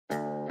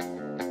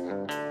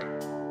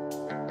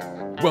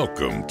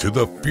Welcome to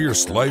the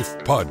Fierce Life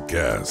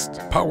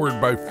Podcast, powered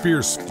by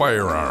Fierce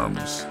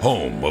Firearms,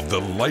 home of the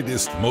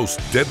lightest, most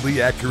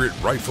deadly accurate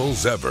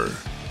rifles ever.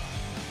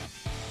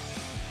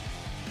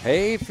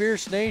 Hey,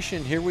 Fierce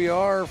Nation, here we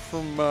are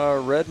from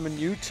Redmond,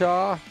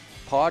 Utah,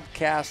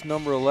 podcast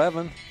number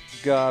 11.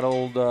 Got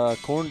old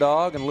Corn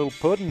Dog and Little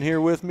Puddin'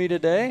 here with me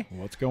today.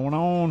 What's going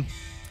on?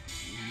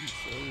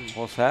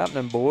 What's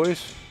happening,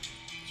 boys?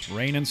 It's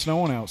raining,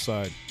 snowing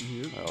outside.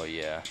 Yep. Oh,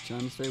 yeah.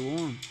 Trying to stay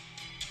warm.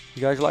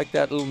 You guys like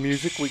that little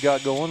music we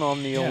got going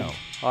on the old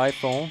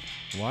iPhone?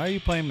 Why are you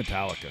playing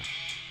Metallica?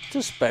 It's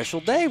a special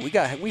day. We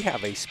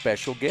have a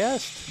special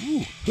guest.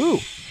 Ooh, who?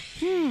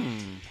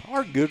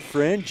 Our good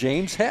friend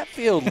James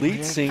Hetfield,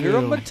 lead singer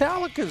of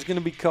Metallica, is going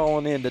to be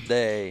calling in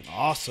today.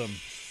 Awesome.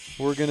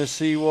 We're going to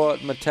see what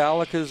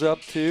Metallica's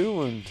up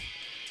to and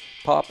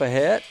pop a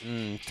het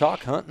and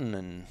talk hunting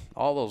and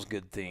all those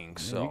good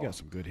things. Yeah, so you got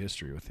some good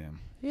history with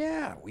him.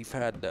 yeah, we've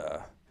had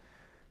a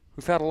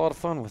lot of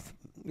fun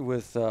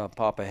with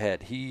Papa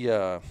Het. He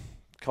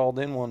called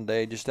in one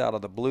day just out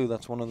of the blue.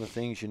 That's one of the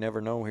things you never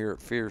know here at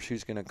Fierce.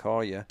 Who's going to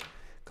call you?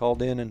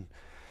 Called in and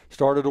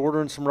started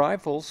ordering some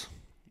rifles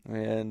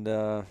and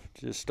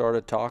just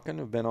started talking.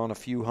 I've been on a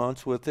few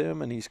hunts with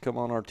him, and he's come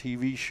on our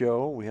TV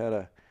show. We had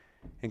a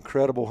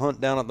incredible hunt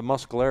down at the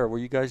Muscalera. Were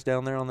you guys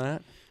down there on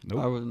that?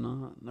 Nope. I was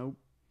not. Nope.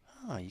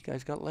 Oh, you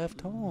guys got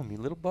left home, you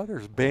little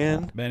buggers.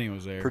 Ben, Benny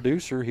was there.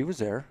 producer, he was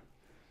there.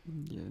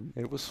 Yeah.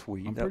 It was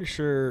sweet. I'm pretty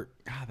sure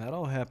that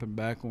all happened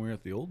back when we were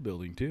at the old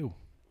building, too.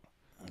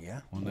 Yeah,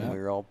 On we that.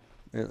 were all.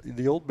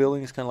 The old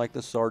building is kind of like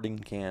the sardine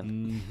can.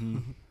 Mm-hmm.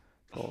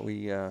 That's what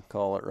we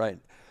call it, right?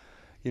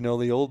 You know,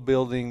 the old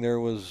building, there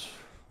was,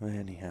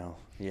 anyhow,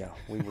 yeah,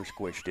 we were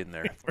squished in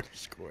there. We're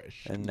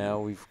squished. And now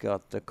we've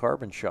got the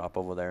carbon shop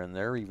over there, and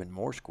they're even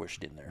more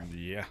squished in there.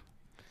 Yeah.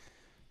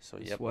 So,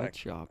 The yeah,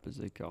 sweatshop, as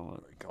they call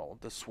it. we call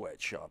it the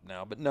sweatshop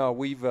now. But no,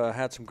 we've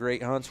had some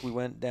great hunts. We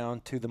went down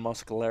to the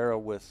Muscalera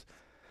with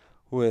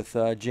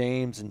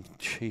James, and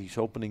geez,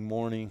 opening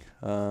morning.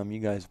 You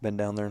guys been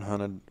down there and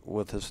hunted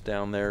with us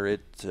down there.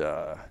 It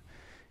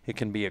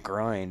can be a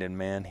grind, and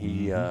man,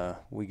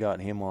 we got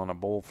him on a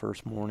bull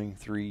first morning,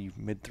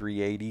 mid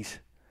 380s.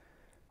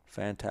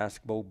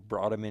 Fantastic bull,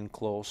 brought him in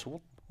close.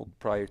 We'll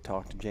probably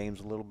talk to James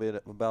a little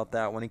bit about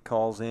that when he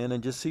calls in,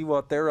 and just see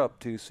what they're up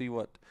to, see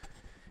what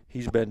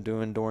he's been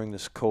doing during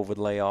this COVID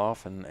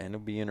layoff, and it'll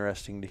be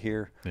interesting to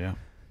hear. Yeah.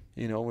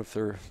 You know, if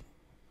they're,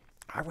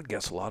 I would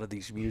guess a lot of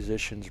these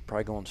musicians are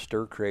probably going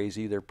stir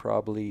crazy. They're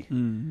probably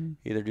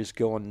either just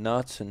going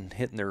nuts and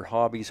hitting their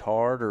hobbies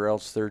hard, or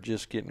else they're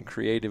just getting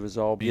creative as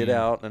all get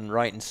out and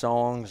writing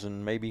songs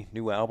and maybe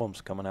new albums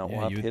coming out. Yeah,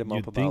 We'll have to hit them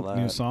up you'd think about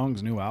new that.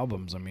 songs, new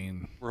albums. I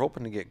mean, We're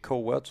hoping to get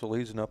Cole Wetzel.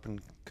 He's an up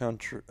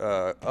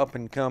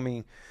and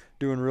coming,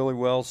 doing really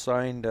well.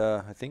 Signed,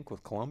 I think,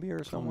 with Columbia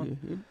or someone.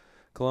 Yep.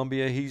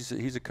 Columbia, he's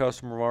a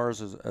customer of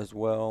ours as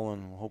well,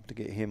 and we'll hope to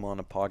get him on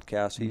a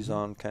podcast. He's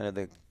on kind of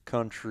the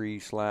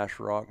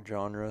country/rock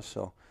genre,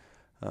 so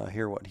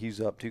hear what he's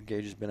up to.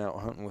 Gage has been out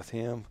hunting with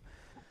him.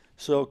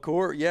 So,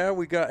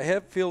 we got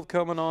Hetfield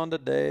coming on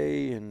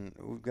today, and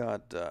we've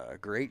got a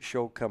great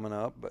show coming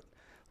up, but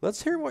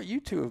let's hear what you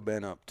two have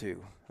been up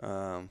to.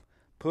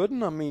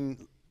 Puddin', I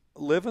mean,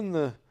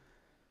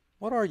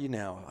 what are you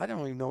now? I don't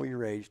even know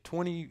your age.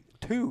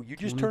 22. You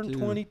just turned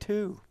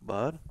 22,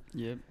 bud.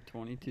 Yep,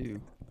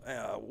 22.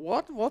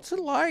 What's it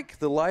like,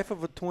 the life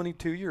of a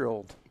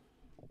 22-year-old?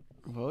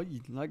 Well,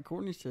 like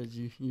Courtney said,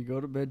 you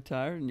go to bed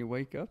tired and you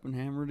wake up and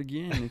hammer it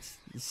again. It's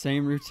the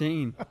same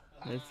routine.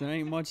 It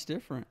ain't much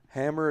different.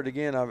 Hammer it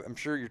again. I'm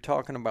sure you're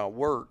talking about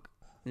work.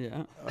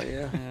 Yeah. Oh,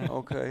 yeah?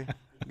 Okay.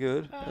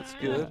 Good. That's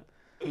good.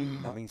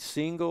 I mean,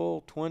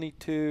 single,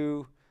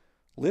 22,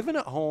 living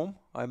at home,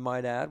 I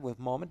might add, with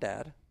mom and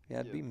dad.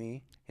 Yeah, it'd be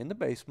me, in the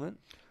basement.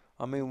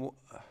 I mean,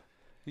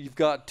 you've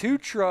got 2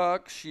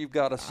 trucks. You've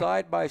got a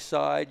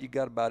side-by-side. You've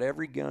got about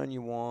every gun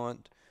you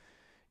want.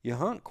 You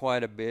hunt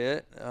quite a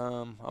bit.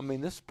 I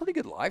mean, this is a pretty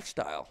good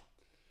lifestyle.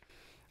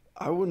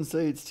 I wouldn't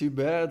say it's too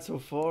bad so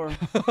far.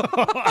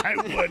 I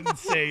wouldn't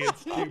say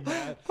it's too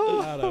bad.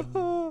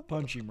 I'd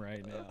punch him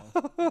right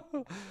now.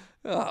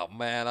 Oh,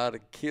 man, I'd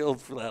have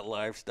killed for that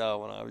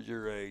lifestyle when I was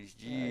your age.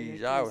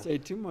 Jeez, I wouldn't say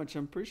too much.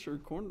 I'm pretty sure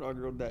Corn Dog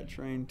rode that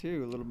train,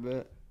 too, a little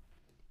bit.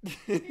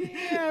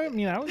 Yeah, I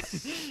mean, I was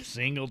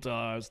single till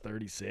I was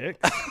 36.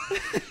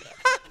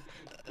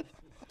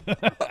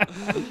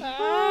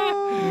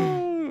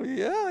 Oh,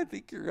 yeah, I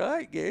think you're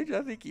right, Gage.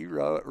 I think you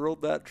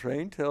rode that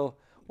train till,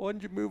 when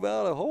did you move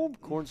out of home?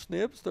 Corn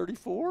Snips,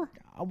 34?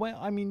 Well,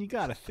 I mean, you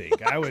got to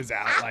think. I was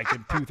out like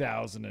in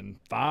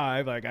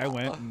 2005. Like I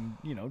went and,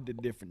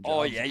 did different jobs.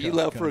 Oh, yeah, you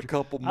left for a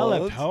couple months.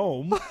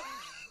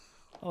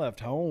 I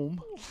left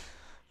home.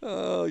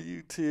 Oh,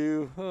 you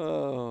two.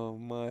 Oh,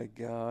 my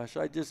gosh.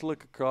 I just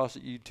look across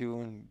at you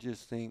two and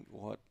just think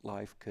what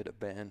life could have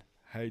been.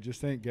 Hey, just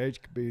think Gage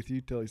could be with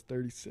you till he's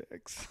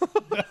 36.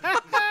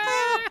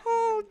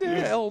 Oh,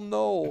 Hell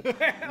no.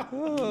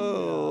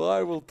 Oh,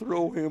 I will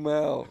throw him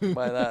out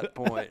by that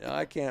point.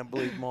 I can't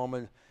believe Mom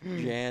and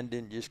Jan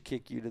didn't just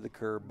kick you to the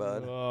curb,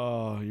 bud.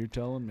 Oh, you're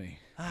telling me.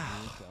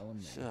 You're telling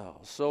me.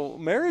 So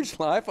marriage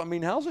life, I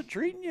mean, how's it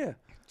treating you?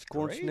 It's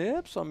corn great.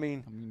 snips, I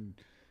mean,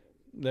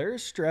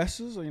 There's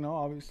stresses,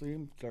 obviously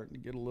I'm starting to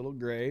get a little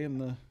gray in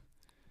the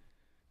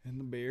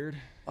beard.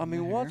 I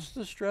mean, what's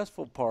the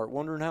stressful part?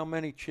 Wondering how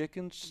many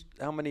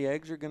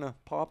eggs are going to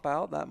pop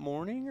out that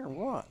morning or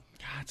what?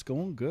 God, it's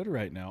going good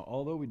right now.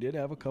 Although we did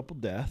have a couple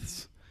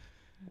deaths.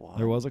 What?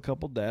 There was a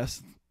couple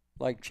deaths.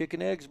 Like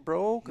chicken eggs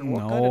broke? Or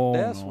what kind of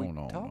deaths we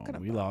talking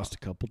about? We lost a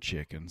couple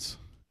chickens.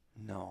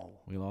 No.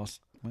 We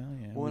lost,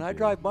 When I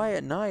drive by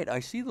at night,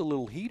 I see the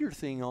little heater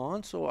thing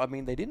on, so, I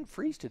mean, they didn't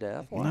freeze to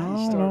death. He's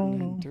starting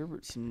to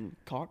interpret some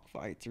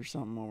cockfights or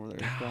something over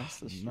there across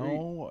the street.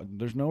 No,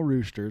 there's no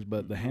roosters,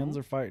 but the hens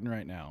are fighting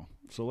right now.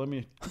 So let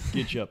me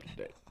get you up to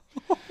date.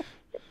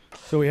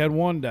 So we had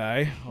one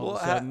die.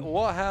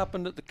 What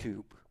happened at the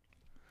coop?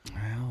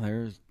 Well,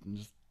 there's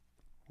just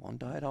one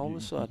died all of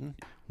a sudden.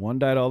 One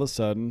died all of a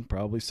sudden,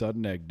 probably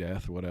sudden egg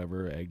death,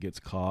 whatever. Egg gets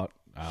caught.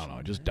 I don't know.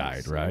 It just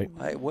died, right?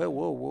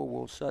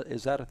 Whoa.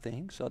 Is that a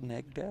thing? Sudden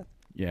egg death?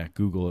 Yeah,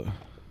 Google it.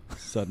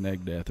 Sudden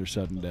egg death or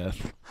sudden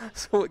death.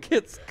 So it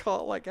gets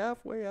caught like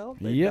halfway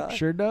out? Yep,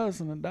 sure does,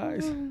 and it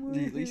dies. Do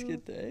you at least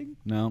get the egg?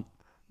 No.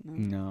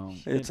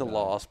 It's a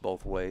loss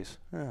both ways.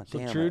 Oh,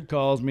 so Trude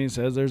calls me,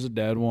 says there's a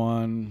dead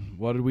one.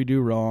 What did we do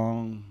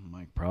wrong? I'm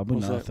like, probably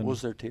nothing.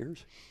 Was there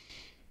tears?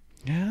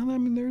 Yeah, I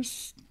mean,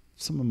 there's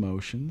some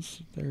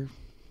emotions. There.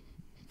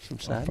 Some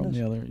sadness?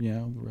 From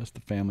the rest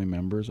of the family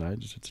members.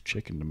 It's a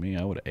chicken to me.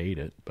 I would have ate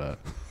it, but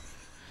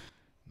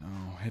no,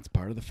 it's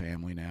part of the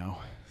family now.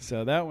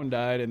 So that one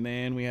died, and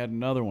then we had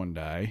another one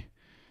die.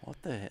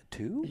 What the heck,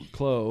 two?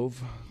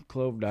 Clove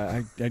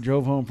died. I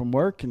drove home from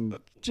work and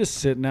just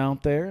sitting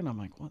out there, and I'm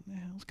like, what the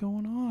hell's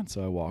going on?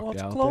 So I walked out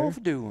there. What's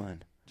Clove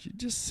doing? She's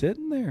just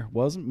sitting there.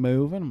 Wasn't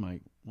moving. I'm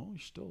like, well,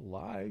 she's still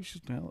alive.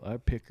 I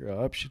pick her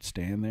up. She'd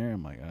stand there.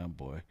 I'm like, oh,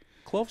 boy.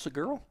 Clove's a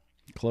girl?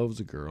 Clove's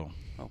a girl.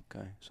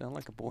 Okay. Sound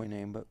like a boy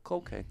name, but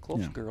okay.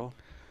 Clove's a girl.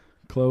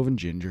 Clove and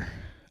Ginger.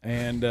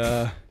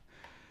 And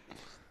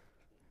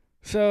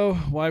so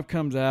wife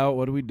comes out.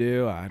 What do we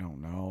do? I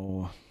don't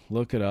know.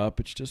 Look it up.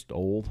 It's just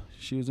old.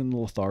 She was in the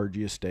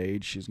lethargia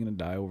stage. She's going to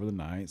die over the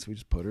night. So we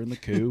just put her in the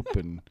coop,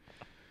 and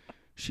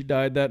she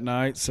died that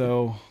night.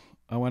 So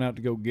I went out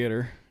to go get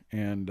her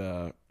and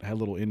had a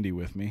little Indy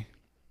with me.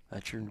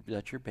 That's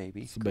your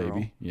baby. It's a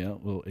baby. Yeah,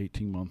 a little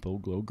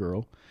 18-month-old little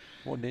girl.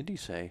 What did Indy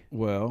say?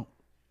 Well,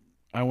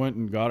 I went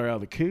and got her out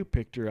of the coop,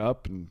 picked her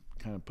up, and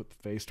kind of put the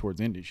face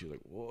towards Indy. She was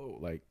like, whoa,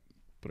 like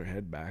put her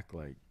head back,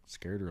 like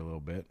scared her a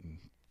little bit, and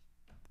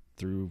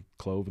threw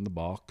Clove in the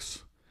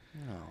box.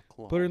 Oh,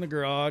 Clove. Put her in the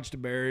garage to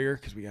bury her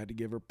because we had to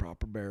give her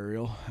proper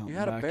burial. You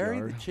had to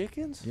bury the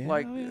chickens? Yeah,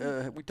 like,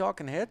 we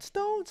talking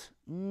headstones?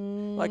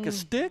 Like a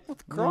stick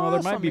with a cross?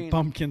 No, there might be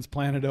pumpkins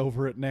planted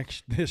over it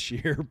this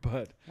year,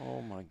 but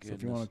oh my goodness! So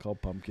if you want to call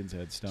pumpkins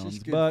headstones,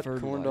 but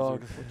corn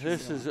dog,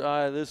 this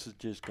has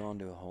just gone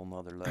to a whole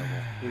nother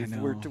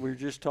level. We're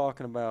just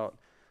talking about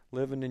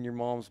living in your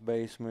mom's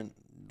basement,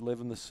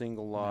 living the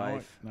single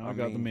life. Now I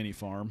got the mini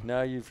farm.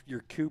 Now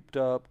you're cooped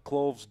up.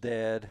 Clove's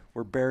dead.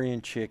 We're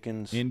burying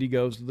chickens. Indy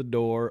goes to the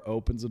door,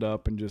 opens it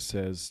up, and just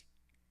says,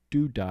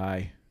 "Do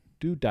die,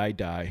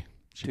 die."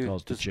 She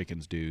calls the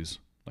chickens doos,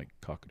 like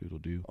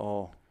cock-a-doodle-doo.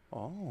 Oh.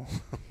 Well,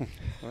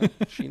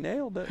 she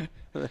nailed it.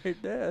 They're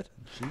dead.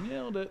 She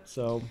nailed it.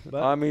 So,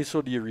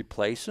 so do you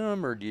replace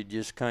them, or do you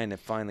just kind of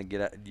finally get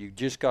out? You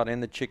just got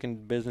in the chicken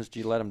business. Do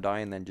you let them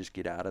die and then just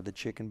get out of the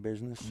chicken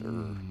business? Or?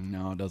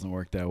 No, it doesn't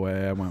work that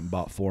way. I went and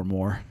bought 4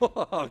 more.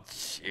 Oh,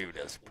 shoot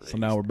us! So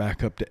now we're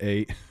back up to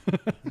 8.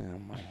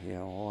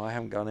 Well, I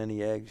haven't got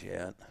any eggs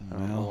yet. I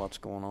don't know what's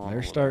going on.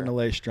 They're starting to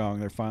lay strong.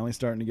 They're finally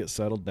starting to get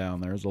settled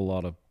down. There's a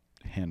lot of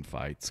hen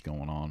fights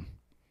going on.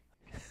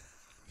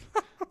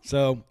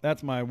 So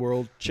that's my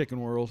world, chicken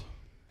world.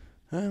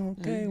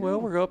 Okay, well,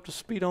 we're up to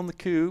speed on the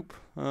coop.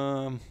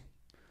 How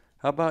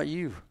about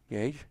you,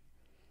 Gage?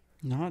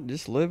 Not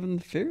just living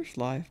the fierce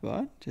life,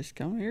 bud. Just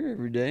come here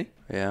every day.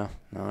 Yeah,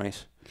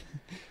 nice.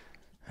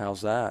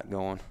 How's that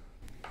going?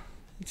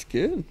 It's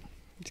good.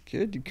 It's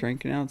good. You're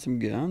cranking out some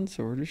guns,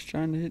 so we're just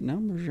trying to hit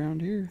numbers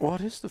around here.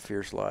 What is the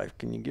fierce life?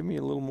 Can you give me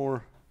a little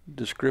more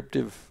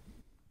descriptive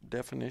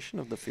definition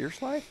of the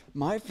fierce life?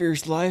 My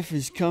fierce life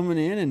is coming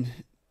in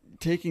and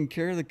taking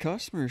care of the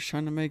customers,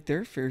 trying to make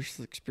their fierce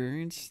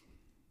experience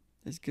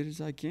as good as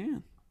I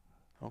can.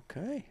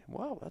 Okay.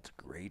 Wow, that's a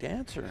great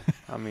answer.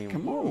 I mean,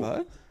 come on,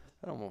 bud.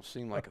 That almost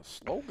seemed like a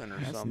slogan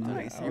or something.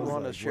 Nice. You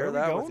want to share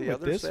that with the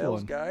other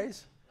sales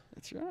guys?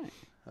 That's right.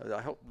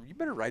 I hope you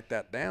better write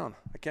that down.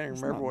 I can't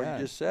even remember what you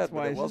just said,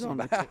 but it wasn't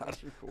bad.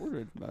 It's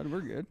recorded, bud. We're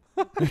good.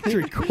 It's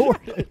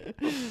recorded.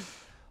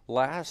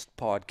 Last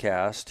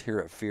podcast here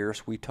at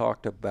Fierce, we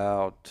talked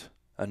about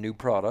a new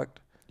product.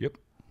 Yep.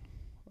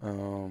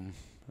 You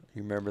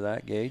remember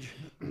that, Gage?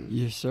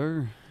 Yes,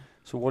 sir.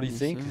 So what do you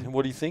think? Sir.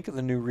 What do you think of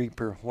the new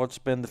Reaper? What's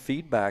been the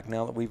feedback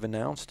now that we've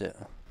announced it?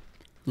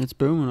 It's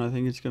booming. I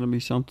think it's going to be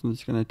something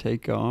that's going to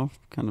take off.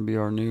 Kind of be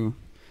our new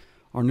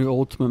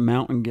ultimate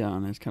mountain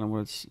gun. It's kind of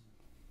what it's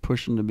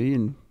pushing to be,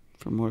 and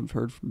from what I've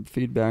heard from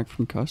feedback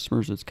from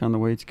customers, it's kind of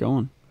the way it's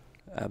going.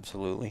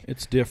 Absolutely.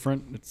 It's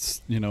different.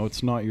 It's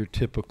it's not your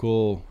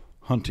typical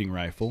hunting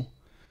rifle.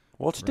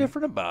 What's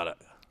different about it?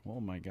 Oh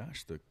my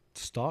gosh, the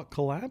stock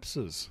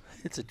collapses.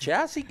 It's a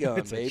chassis gun,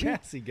 It's baby. a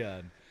chassis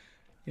gun.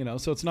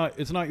 So it's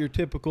not your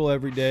typical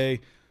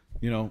everyday,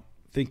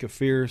 think of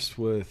Fierce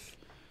with,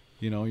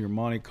 your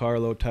Monte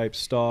Carlo type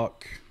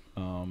stock,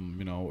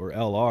 or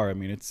LR. I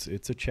mean, it's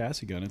a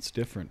chassis gun. It's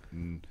different.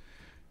 And,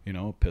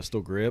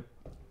 pistol grip.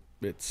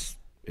 It's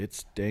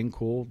dang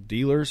cool.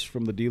 Dealers,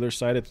 from the dealer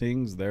side of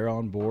things, they're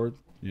on board.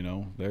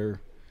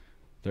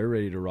 They're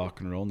ready to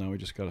rock and roll. Now we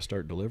just got to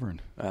start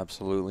delivering.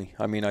 Absolutely.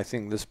 I mean, I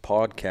think this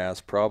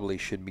podcast probably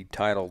should be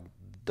titled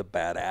the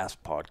Badass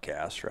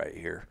Podcast right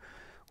here,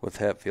 with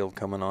Hetfield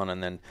coming on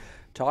and then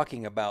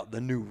talking about the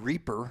new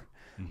Reaper.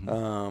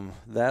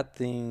 That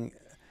thing,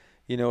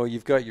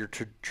 you've got your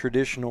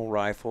traditional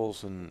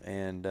rifles,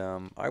 and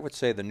I would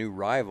say the new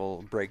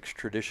Rival breaks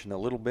tradition a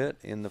little bit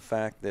in the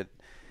fact that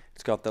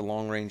it's got the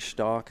long-range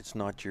stock. It's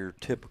not your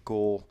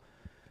atypical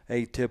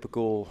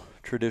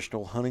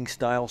traditional hunting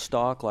style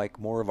stock like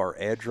more of our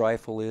Edge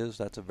rifle is.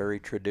 That's a very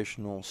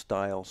traditional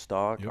style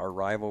stock. Yep. Our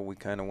Rival, we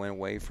kind of went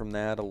away from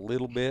that a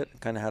little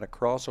bit, kind of had a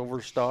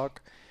crossover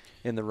stock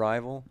in the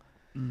Rival.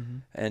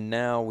 And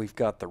now we've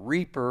got the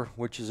Reaper,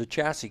 which is a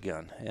chassis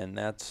gun, and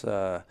that's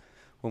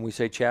when we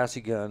say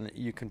chassis gun,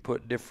 you can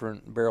put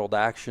different barreled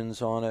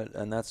actions on it,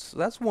 and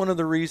that's one of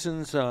the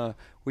reasons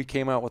we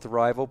came out with the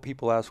Rival.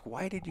 People ask,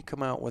 why did you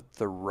come out with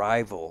the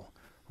Rival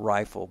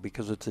rifle?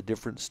 Because it's a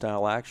different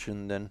style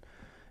action than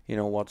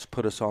what's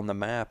put us on the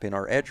map in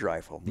our Edge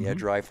rifle. The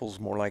Edge rifle's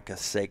more like a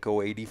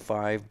Seiko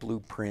 85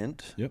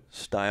 blueprint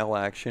style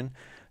action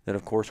that,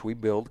 of course, we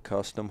build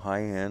custom,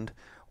 high-end,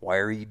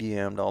 wire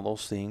EDM'd, all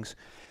those things.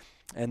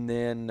 And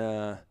then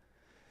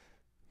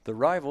the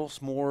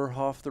Rival's more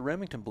off the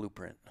Remington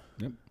blueprint.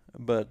 Yep.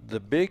 But the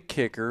big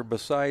kicker,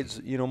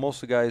 besides,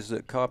 most of the guys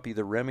that copy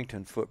the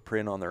Remington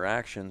footprint on their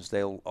actions,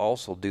 they'll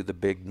also do the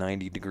big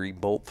 90-degree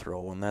bolt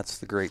throw, and that's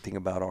the great thing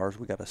about ours.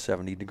 We got a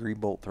 70-degree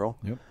bolt throw.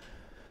 Yep.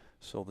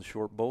 So the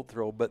short bolt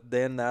throw, but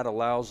then that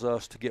allows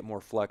us to get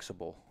more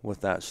flexible with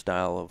that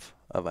style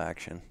of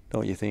action,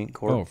 don't you think,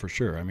 Court? Oh, for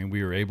sure. I mean,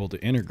 we were able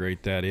to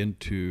integrate that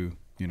into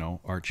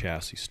our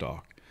chassis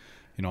stock.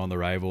 On the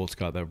Rival, it's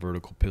got that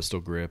vertical pistol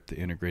grip, the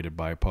integrated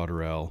bipod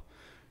rail,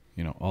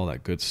 all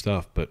that good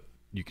stuff. But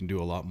you can do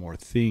a lot more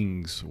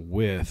things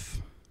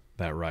with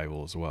that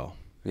Rival as well.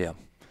 Yeah.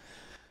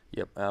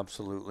 Yep,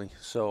 absolutely.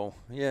 So,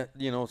 yeah,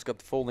 it's got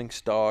the folding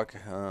stock,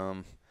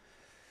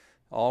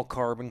 all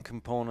carbon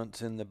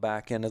components in the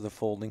back end of the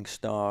folding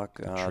stock,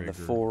 the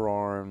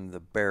forearm, the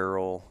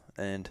barrel.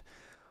 And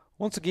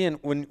once again,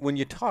 when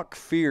you talk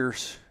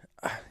Fierce,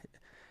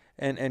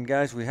 and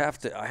guys,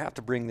 I have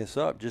to bring this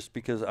up just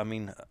because,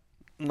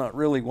 not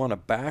really want to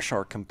bash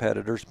our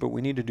competitors, but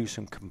we need to do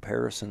some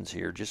comparisons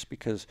here just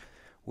because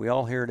we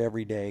all hear it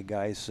every day.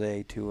 Guys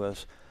say to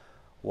us,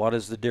 what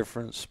is the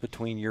difference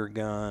between your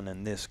gun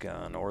and this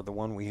gun? Or the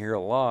one we hear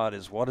a lot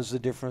is, what is the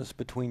difference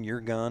between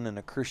your gun and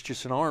a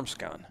Christensen Arms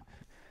gun?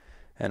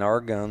 And our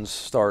guns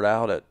start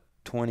out at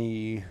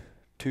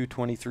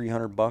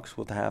 $2,300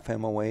 with half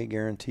MOA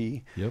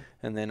guarantee. Yep.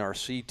 And then our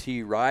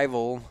CT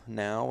Rival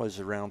now is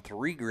around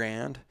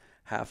 $3,000,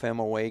 half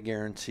MOA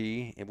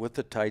guarantee with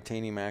the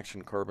titanium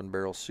action carbon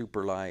barrel,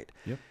 super light.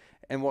 Yep.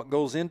 And what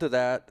goes into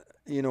that,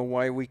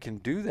 why we can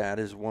do that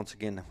is, once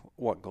again,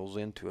 what goes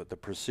into it, the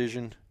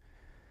precision,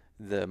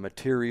 the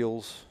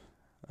materials.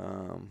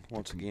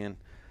 Once again,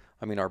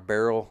 our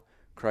barrel,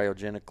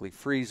 cryogenically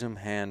freeze them,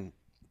 hand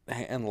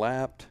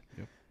lapped.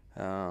 Yep.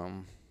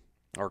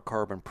 Our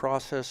carbon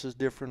process is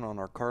different on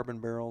our carbon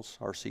barrels.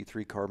 Our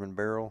C3 carbon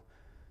barrel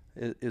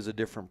is a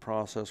different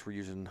process. We're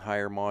using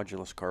higher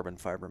modulus carbon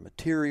fiber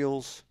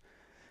materials.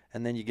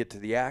 And then you get to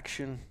the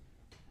action.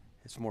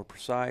 It's more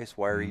precise,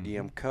 wire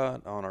EDM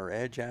cut on our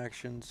Edge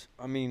actions.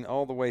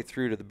 All the way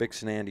through to the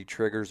Bixen Andy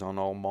triggers on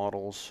all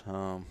models.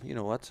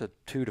 That's a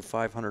 $200 to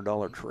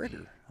 $500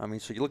 trigger.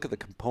 So you look at the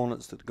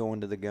components that go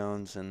into the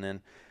guns, and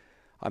then,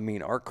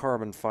 our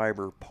carbon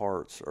fiber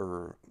parts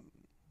are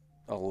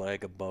a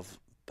leg above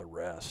the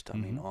rest.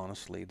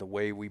 Honestly, the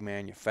way we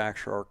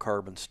manufacture our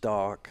carbon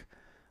stock,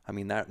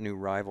 that new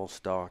Rival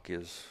stock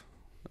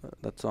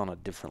that's on a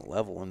different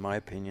level, in my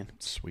opinion.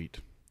 It's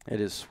sweet. It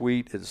is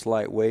sweet. It's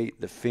lightweight.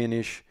 The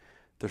finish,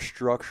 the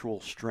structural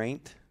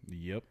strength.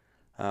 Yep.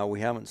 We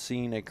haven't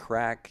seen a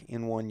crack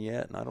in one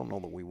yet, and I don't know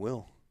that we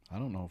will. I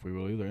don't know if we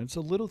will either. And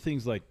so little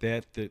things like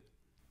that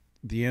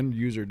the end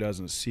user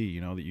doesn't see,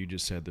 that you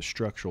just said, the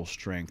structural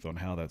strength on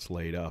how that's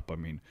laid up.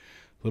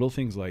 Little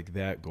things like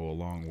that go a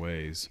long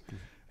ways.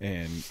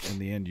 And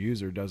the end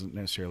user doesn't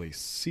necessarily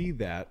see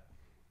that,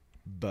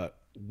 but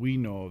we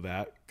know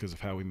that because of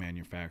how we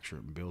manufacture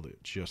it and build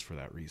it, just for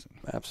that reason.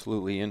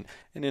 Absolutely. And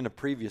in a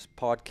previous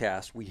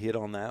podcast, we hit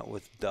on that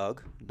with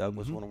Doug. Doug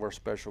was one of our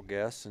special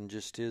guests, and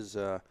just his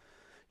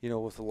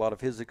with a lot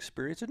of his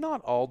experience, and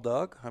not all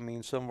Doug. I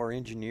mean, some of our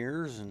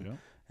engineers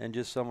and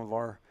just some of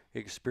our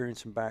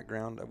experience and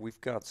background.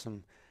 We've got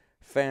some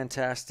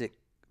fantastic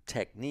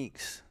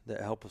techniques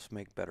that help us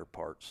make better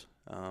parts,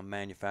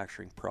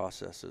 manufacturing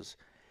processes.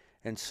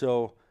 And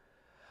so,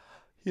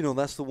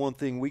 that's the one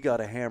thing we got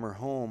to hammer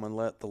home and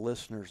let the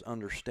listeners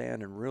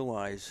understand and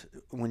realize.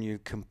 When you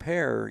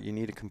compare, you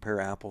need to compare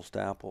apples to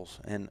apples.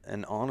 And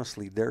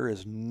honestly, there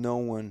is no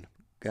one,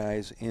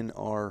 guys,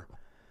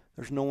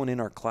 there's no one in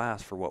our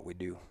class for what we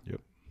do.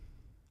 Yep.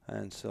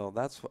 And so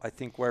that's, I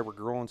think, why we're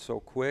growing so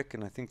quick,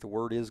 and I think the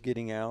word is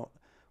getting out.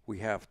 We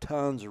have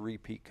tons of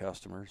repeat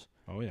customers.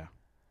 Oh, yeah.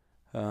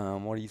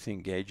 What do you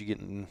think, Gage?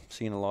 You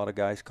seeing a lot of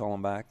guys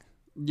calling back?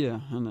 Yeah,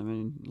 and I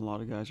mean, a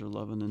lot of guys are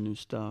loving the new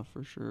stuff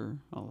for sure.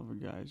 All of the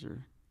guys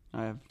are.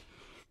 I have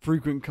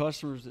frequent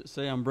customers that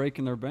say I'm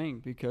breaking their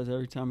bank because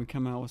every time we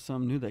come out with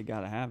something new, they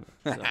got to have it.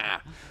 So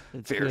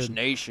it's Fierce good.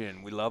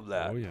 Nation, we love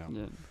that. Oh, yeah.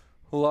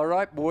 Well, all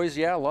right, boys.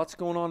 Yeah, lots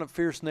going on at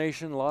Fierce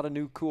Nation. A lot of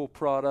new cool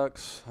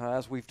products.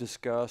 As we've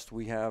discussed,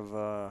 we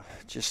have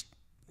just,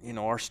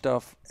 our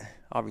stuff.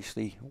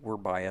 Obviously, we're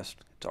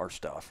biased. It's our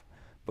stuff.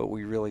 But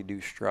we really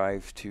do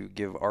strive to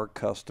give our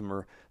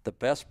customer the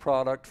best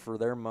product for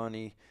their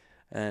money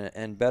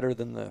and better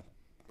than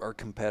our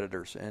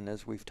competitors. And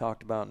as we've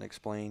talked about and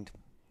explained,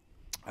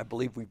 I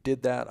believe we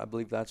did that. I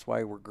believe that's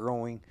why we're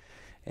growing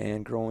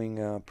and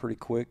growing pretty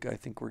quick. I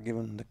think we're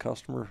giving the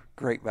customer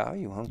great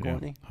value, huh,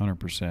 Courtney?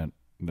 100%.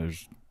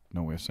 There's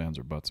no ifs, ands,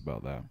 or buts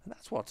about that. And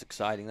that's what's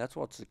exciting. That's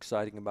what's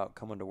exciting about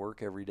coming to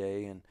work every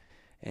day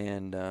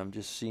and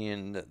just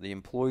seeing that the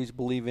employees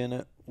believe in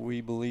it, we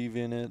believe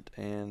in it,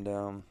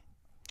 and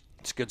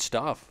it's good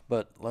stuff.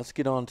 But let's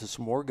get on to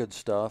some more good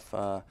stuff.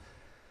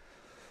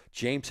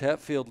 James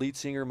Hetfield, lead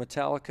singer of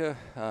Metallica,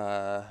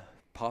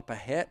 Papa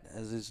Het,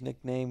 as he's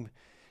nicknamed,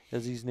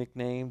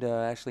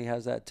 actually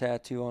has that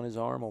tattoo on his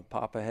arm. Oh,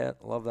 Papa Het,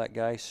 love that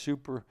guy.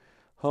 Super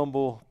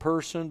humble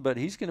person, but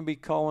he's going to be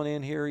calling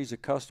in here. He's a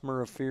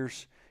customer of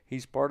Fierce.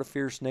 He's part of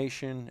Fierce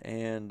Nation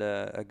and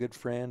a good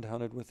friend.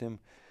 Hunted with him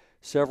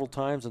several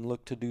times and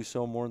look to do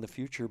so more in the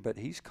future. But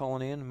he's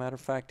calling in. Matter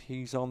of fact,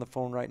 he's on the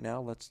phone right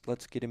now.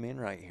 Let's get him in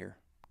right here.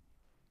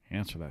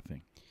 Answer that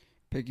thing.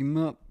 Pick him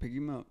up. Pick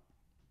him up.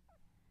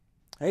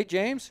 Hey,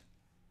 James.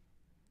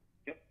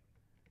 Yep.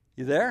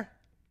 You there?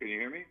 Can you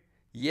hear me?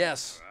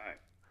 Yes. All right.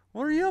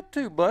 What are you up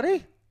to,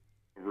 buddy?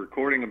 We're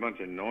recording a bunch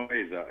of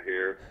noise out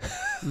here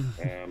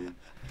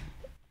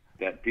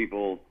that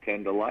people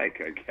tend to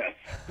like, I guess.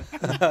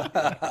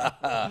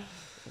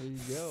 There you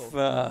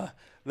go.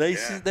 They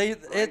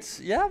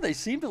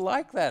seem to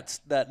like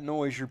that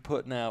noise you're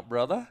putting out,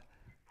 brother.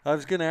 I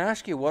was going to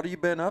ask you, what have you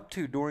been up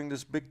to during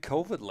this big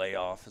COVID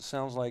layoff? It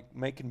sounds like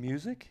making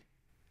music.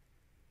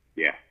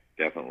 Yeah,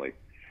 definitely.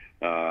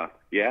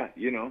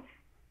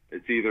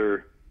 It's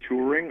either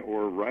touring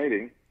or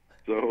writing.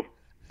 So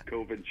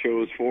COVID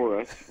chose for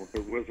us.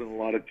 There wasn't a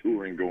lot of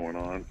touring going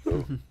on.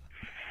 So,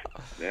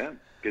 yeah,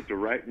 get to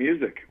write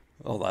music.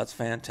 Oh, that's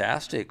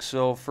fantastic.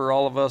 So for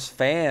all of us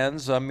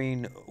fans, I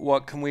mean,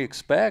 what can we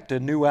expect? A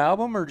new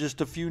album or just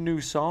a few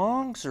new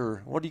songs?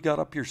 Or what do you got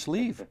up your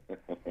sleeve?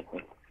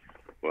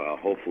 Well,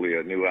 hopefully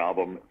a new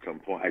album at some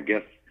point. I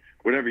guess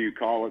whatever you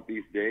call it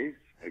these days.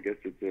 I guess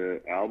it's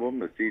an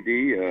album, a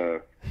CD,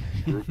 a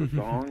group of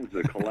songs,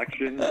 a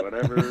collection,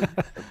 whatever.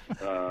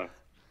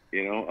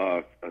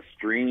 A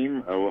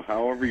stream,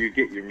 however you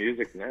get your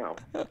music now.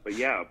 But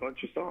yeah, a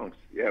bunch of songs.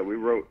 Yeah, we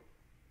wrote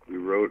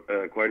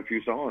quite a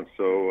few songs.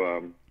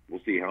 So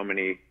we'll see how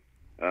many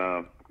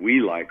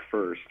we like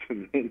first,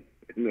 and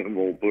then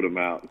we'll put them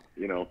out.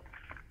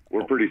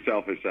 We're pretty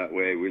selfish that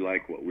way. We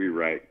like what we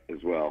write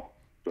as well.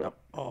 So.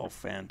 Oh,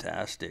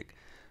 fantastic.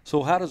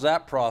 So how does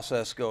that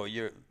process go?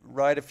 You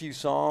write a few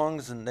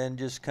songs and then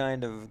just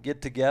kind of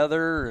get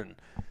together and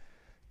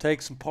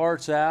take some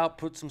parts out,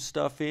 put some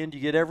stuff in. Do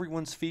you get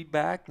everyone's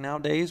feedback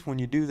nowadays when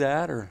you do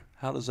that, or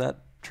how does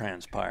that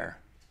transpire?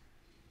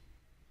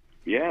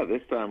 Yeah,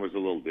 this time was a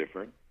little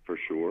different for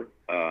sure.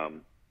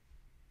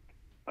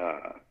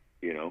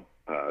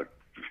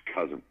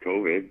 Because of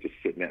COVID, just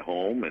sitting at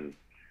home and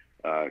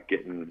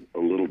getting a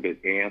little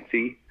bit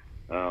antsy.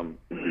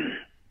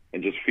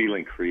 And just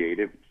feeling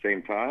creative at the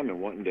same time and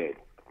wanting to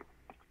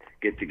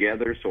get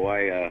together. So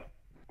I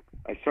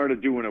started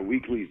doing a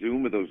weekly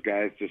Zoom with those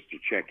guys just to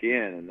check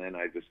in. And then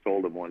I just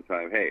told them one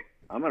time, hey,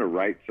 I'm going to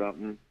write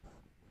something.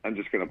 I'm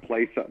just going to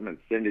play something and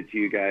send it to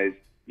you guys.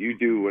 You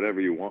do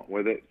whatever you want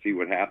with it, see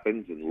what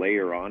happens, and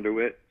layer onto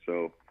it.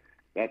 So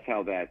that's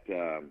how that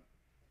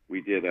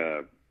we did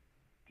a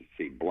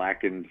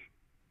Blackened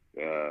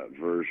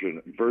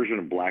version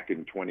of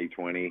Blackened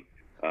 2020.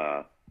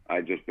 I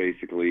just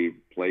basically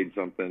played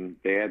something.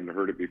 They hadn't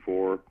heard it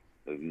before,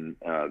 and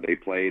they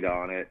played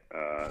on it,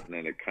 and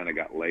then it kind of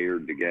got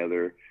layered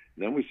together.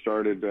 And then we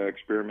started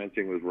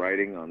experimenting with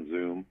writing on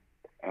Zoom.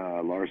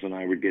 Lars and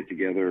I would get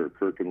together, or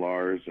Kirk and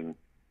Lars, and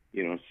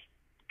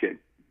get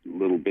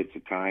little bits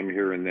of time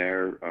here and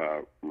there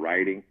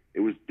writing.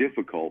 It was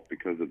difficult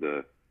because of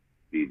the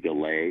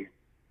delay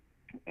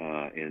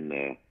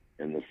in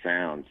and the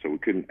sound. So we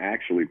couldn't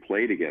actually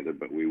play together,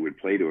 but we would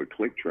play to a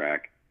click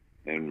track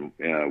and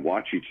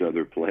watch each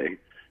other play.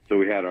 So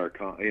we had our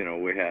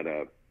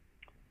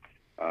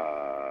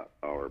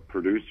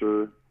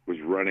producer was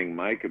running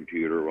my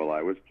computer while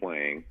I was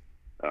playing.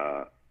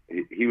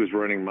 He was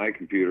running my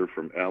computer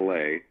from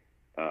L.A.,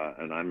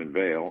 and I'm in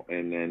Vail.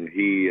 And then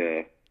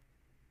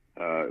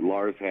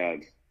Lars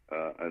had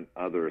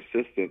another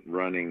assistant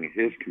running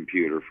his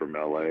computer from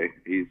L.A.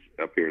 He's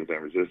up here in San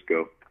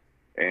Francisco.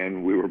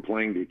 And we were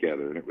playing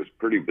together, and it was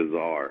pretty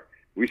bizarre.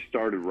 We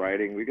started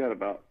writing. We got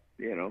about,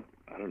 I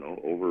don't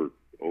know, over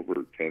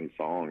 10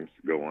 songs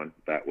going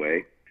that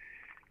way.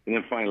 And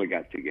then finally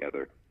got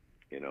together.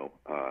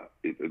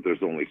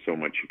 There's only so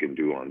much you can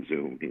do on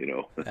Zoom,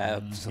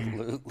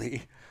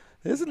 Absolutely.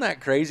 Isn't that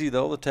crazy,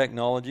 though, the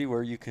technology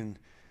where you can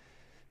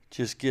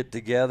just get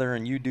together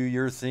and you do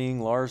your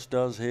thing, Lars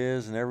does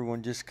his, and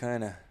everyone just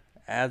kind of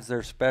adds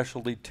their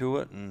specialty to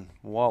it, and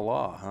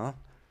voila, huh?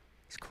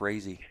 It's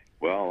crazy.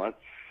 Well, that's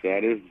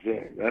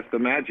the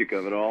magic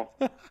of it all.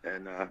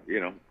 And,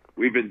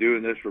 we've been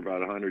doing this for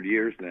about 100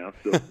 years now,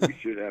 so we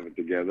should have it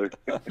together.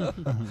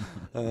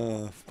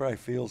 Probably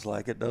feels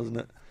like it, doesn't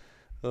it?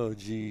 Oh,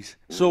 geez.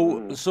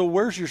 So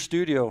where's your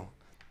studio,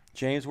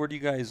 James? Where do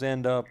you guys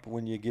end up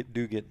when you get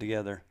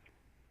together?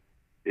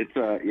 It's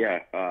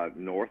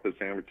north of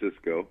San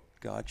Francisco.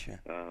 Gotcha.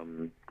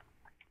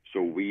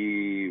 So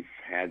we've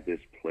had this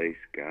place,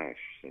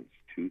 since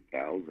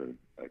 2000,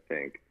 I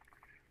think.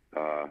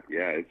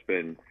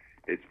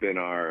 It's been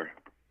our,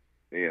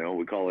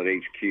 we call it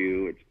HQ.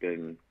 It's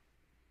been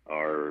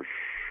our,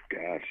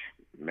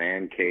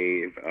 man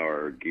cave,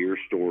 our gear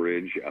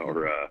storage,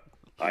 our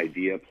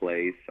idea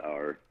place,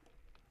 our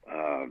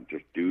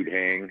just dude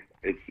hang.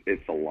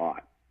 It's a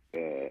lot,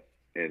 and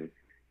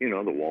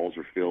the walls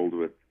are filled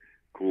with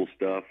cool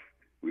stuff.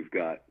 We've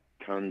got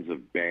tons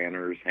of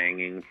banners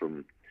hanging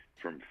from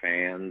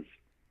fans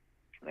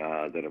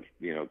that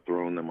have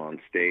thrown them on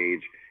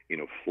stage.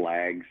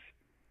 Flags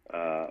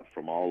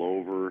from all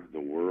over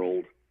the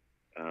world.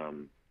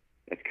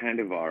 That's kind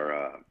of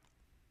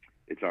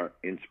it's our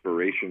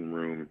inspiration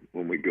room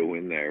when we go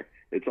in there.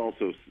 It's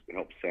also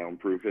helps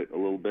soundproof it a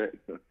little bit.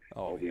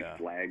 All these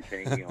flags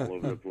hanging all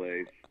over the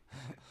place.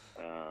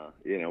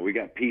 We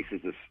got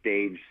pieces of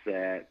stage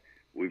set.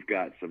 We've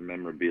got some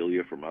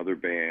memorabilia from other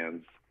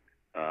bands.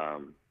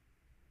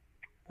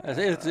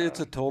 It's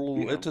a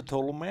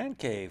total man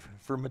cave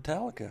for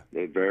Metallica.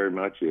 It very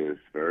much is,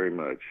 very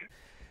much.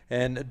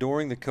 And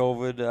during the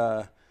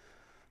COVID,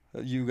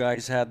 you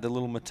guys had the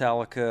little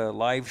Metallica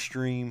live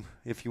stream,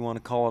 if you want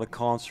to call it a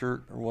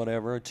concert or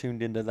whatever. I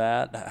tuned into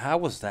that. How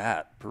was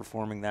that,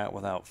 performing that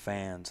without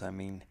fans? I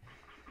mean,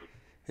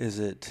 is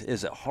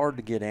it hard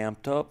to get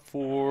amped up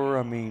for?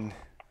 I mean,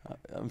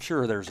 I'm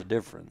sure there's a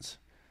difference.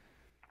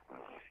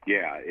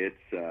 Yeah, it's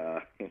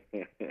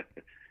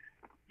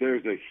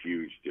there's a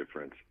huge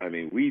difference. I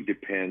mean, we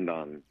depend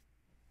on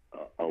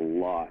a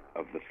lot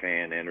of the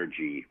fan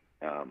energy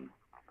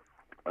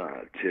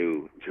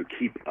to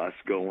keep us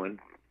going.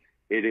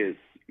 It is,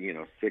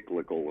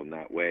 cyclical in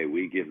that way.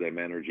 We give them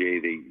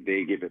energy,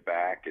 they give it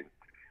back, and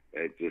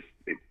it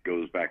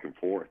goes back and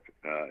forth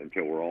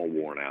until we're all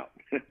worn out,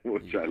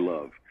 which I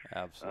love.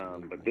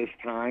 Absolutely. But this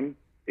time,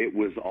 it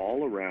was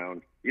all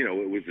around.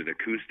 It was an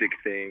acoustic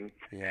thing,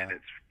 and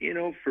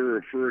it's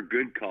for a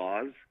good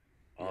cause.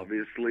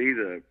 Obviously,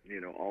 the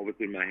All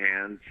Within My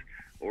Hands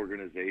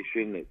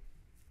organization that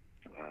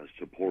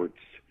supports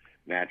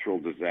natural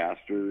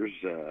disasters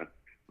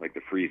like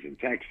the freeze in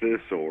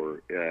Texas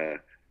or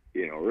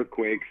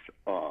earthquakes,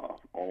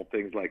 all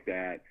things like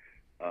that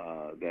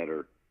that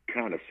are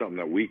kind of something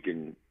that we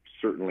can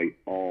certainly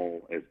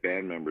all as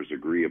band members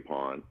agree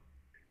upon.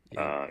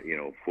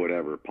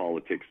 Whatever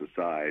politics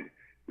aside,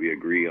 we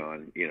agree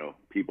on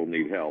people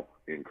need help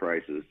in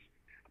crisis.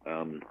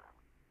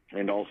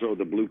 And also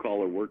the blue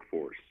collar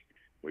workforce,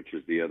 which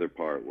is the other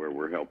part where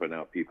we're helping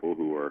out people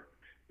who are,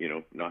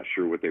 not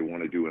sure what they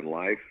want to do in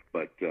life,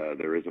 but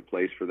there is a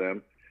place for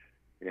them,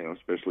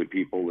 especially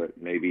people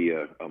that maybe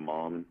a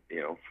mom,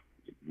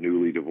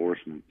 newly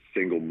divorced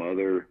single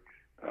mother,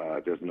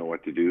 doesn't know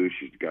what to do.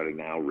 She's got to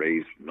now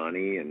raise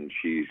money, and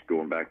she's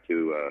going back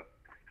to,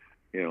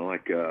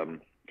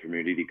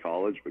 community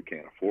college, but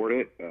can't afford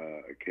it,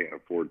 can't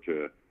afford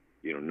to,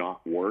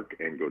 not work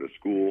and go to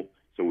school.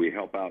 So we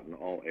help out in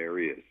all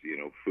areas,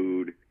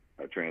 food,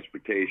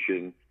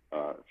 transportation,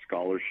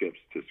 scholarships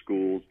to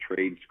schools,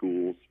 trade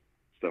schools,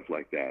 stuff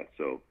like that.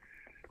 So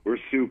we're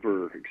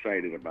super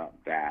excited about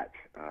that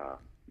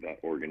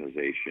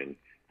organization,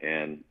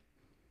 and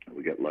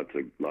we get lots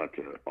of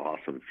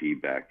awesome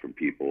feedback from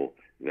people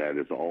that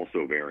is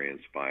also very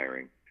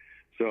inspiring.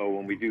 So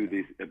when we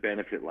do a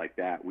benefit like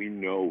that, we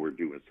know we're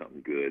doing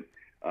something good.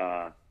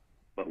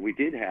 But we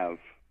did have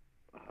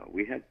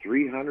we had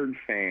 300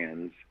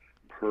 fans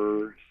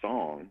per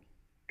song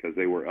because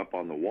they were up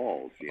on the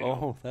walls.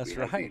 Oh, that's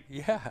right.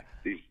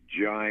 These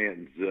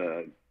giant,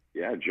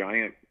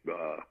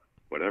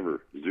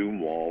 Zoom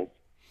walls,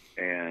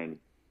 and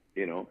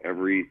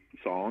every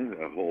song,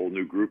 a whole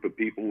new group of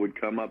people would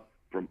come up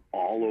from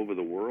all over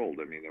the world.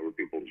 I mean, there were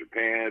people in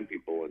Japan,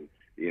 people in,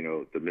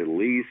 the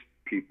Middle East,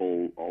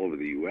 people all over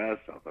the U.S.,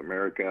 South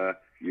America,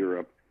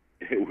 Europe.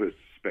 It was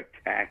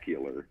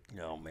spectacular.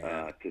 Oh,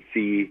 man. To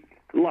see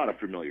a lot of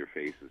familiar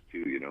faces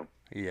too,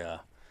 Yeah.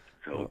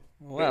 So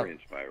Well, very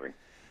inspiring.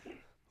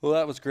 Well,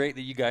 that was great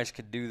that you guys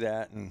could do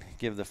that and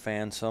give the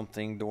fans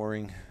something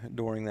during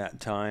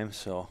that time.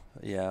 So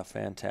yeah,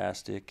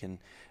 fantastic. And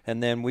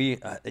then we,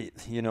 I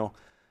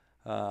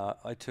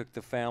took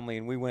the family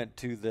and we went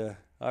to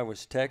I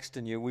was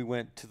texting you. We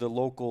went to the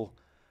local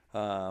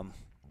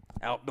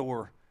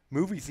outdoor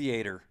movie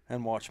theater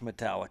and watched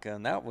Metallica,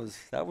 and that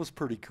was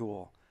pretty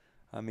cool.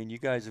 I mean, you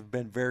guys have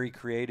been very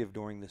creative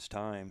during this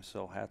time,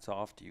 so hats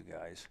off to you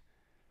guys.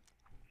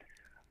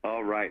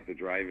 All right, the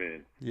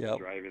drive-in. Yep. The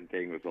drive-in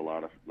thing was a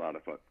lot of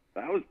fun.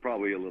 That was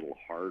probably a little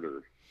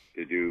harder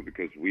to do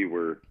because we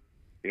were,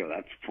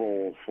 that's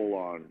full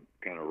on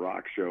kind of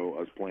rock show.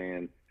 I was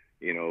playing,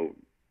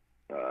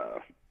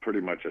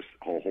 pretty much a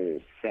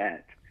whole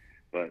set,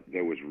 but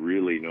there was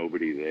really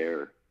nobody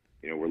there.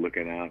 We're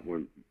looking out,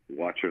 we're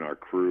watching our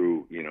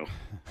crew,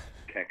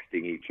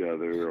 texting each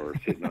other or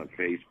sitting on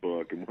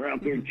Facebook, and we're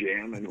out there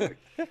jamming. Like,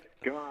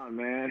 come on,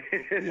 man.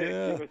 Yeah.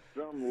 Give us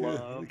some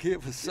love.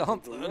 Give us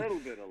something. A little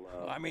bit of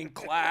love. I mean,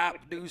 clap,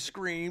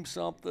 scream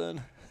something.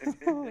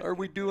 Are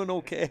we doing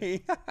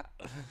okay? Yeah.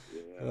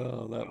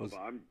 Oh, that was.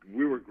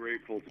 We were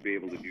grateful to be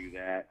able to do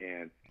that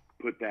and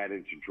put that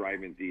into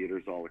drive-in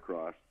theaters all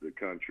across the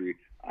country.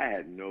 I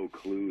had no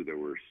clue there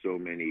were so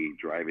many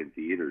drive-in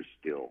theaters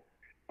still.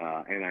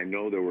 And I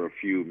know there were a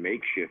few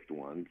makeshift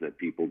ones that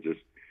people just,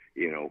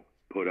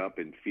 put up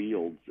in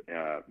fields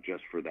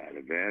just for that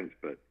event.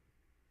 But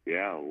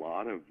yeah, a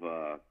lot of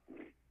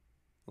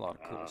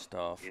cool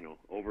stuff.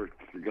 Over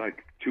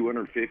like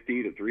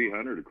 250 to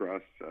 300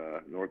 across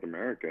North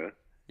America.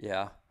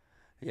 Yeah,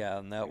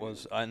 and that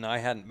was, and I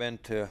hadn't been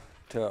to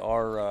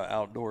our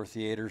outdoor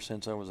theater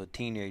since I was a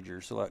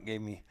teenager, so that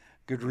gave me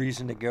good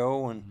reason to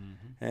go, and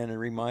it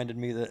reminded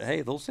me that,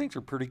 hey, those things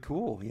are pretty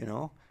cool,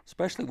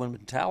 especially when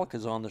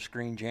Metallica's on the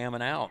screen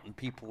jamming out and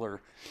people are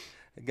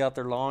got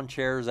their lawn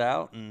chairs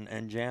out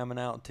and jamming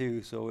out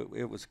too, so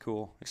it was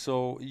cool.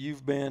 So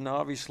you've been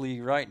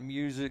obviously writing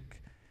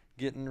music,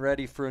 getting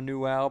ready for a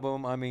new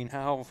album. I mean,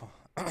 how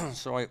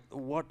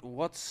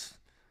what's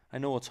I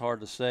know it's hard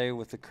to say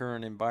with the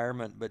current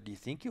environment, but do you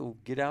think you'll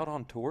get out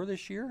on tour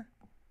this year?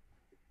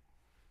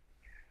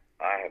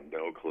 I have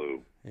no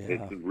clue. Yeah.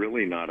 It's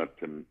really not up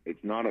to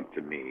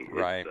me.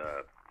 Right.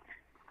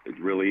 It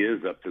really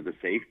is up to the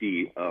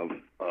safety of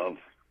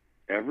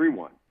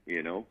everyone,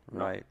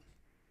 Right.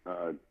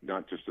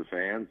 Not just the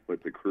fans,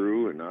 but the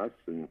crew and us,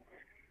 and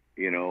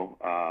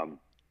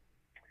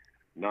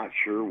not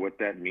sure what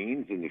that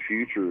means in the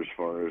future as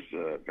far as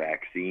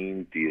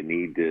vaccine. Do you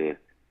need to?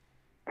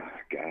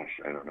 Gosh,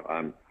 I don't know.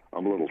 I'm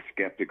a little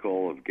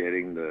skeptical of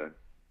getting the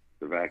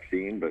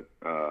vaccine, but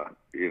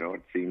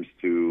it seems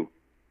to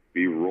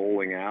be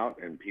rolling out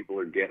and people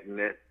are getting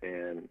it,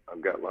 and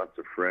I've got lots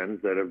of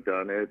friends that have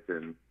done it,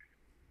 and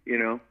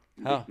just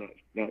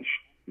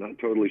not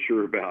totally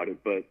sure about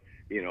it, but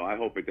I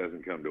hope it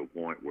doesn't come to a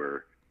point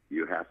where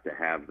you have to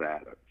have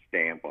that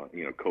stamp on,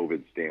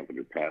 COVID stamp on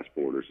your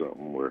passport or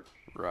something, where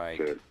right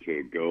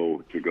to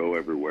go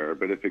everywhere.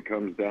 But if it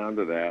comes down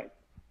to that,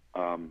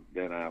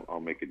 then I'll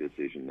make a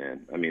decision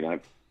then. I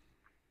mean,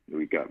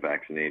 we got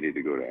vaccinated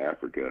to go to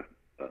Africa,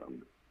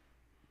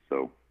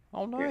 so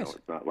oh, nice.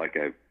 It's not like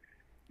I've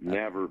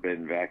never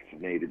been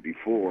vaccinated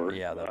before.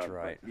 Yeah, that's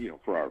right.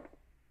 But, for our,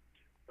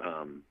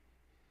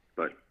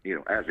 but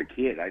as a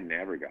kid, I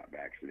never got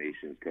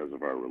vaccinations because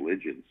of our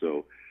religion.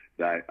 So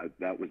that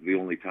was the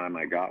only time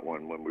I got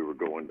one, when we were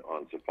going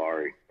on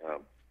safari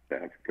to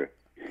Africa.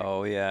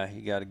 Oh yeah,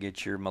 you got to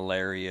get your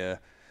malaria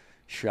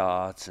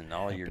shots and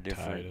all your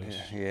different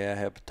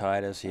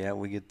hepatitis. Yeah,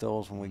 we get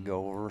those when we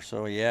go over.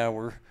 So yeah,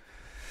 we're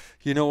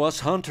us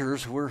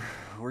hunters, we're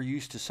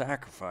used to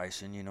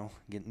sacrificing,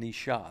 getting these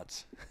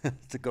shots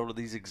to go to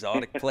these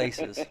exotic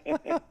places.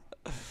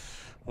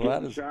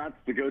 Well, shots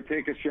to go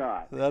take a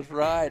shot. That's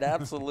right,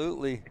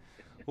 absolutely.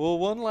 Well,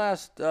 one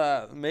last,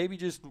 maybe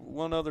just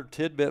one other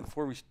tidbit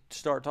before we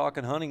start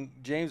talking hunting,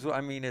 James. I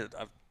mean, it's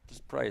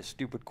probably a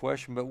stupid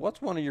question, but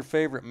what's one of your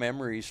favorite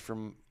memories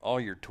from all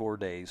your tour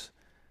days?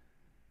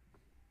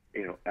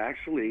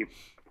 Actually,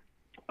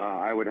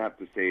 I would have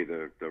to say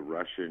the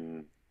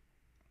Russian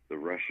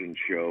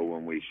show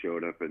when we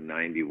showed up in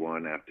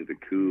 '91 after the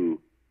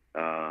coup,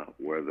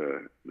 where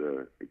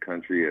the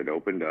country had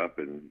opened up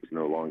and was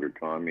no longer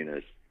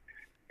communist,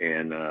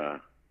 and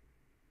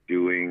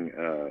doing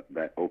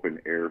that open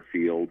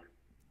airfield.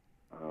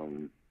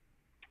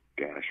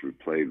 We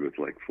played with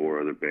like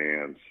 4 other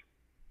bands,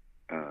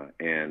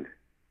 and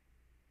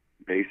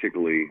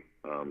basically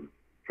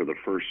for the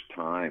first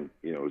time,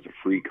 it was a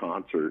free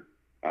concert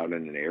out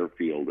in an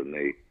airfield, and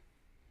they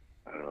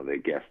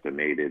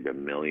guesstimated $1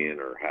 million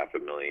or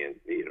 $500,000.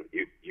 You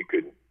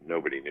couldn't,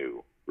 nobody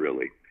knew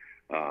really.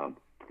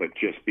 But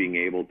just being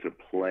able to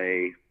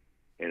play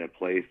in a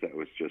place that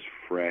was just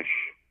fresh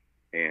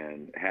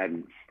and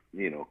hadn't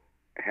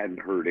hadn't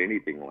heard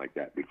anything like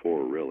that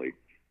before, really.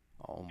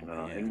 Oh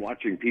man! And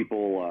watching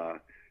people,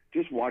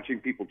 just watching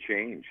people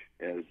change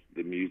as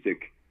the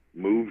music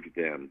moved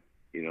them.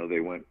 You know,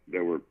 there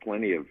were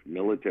plenty of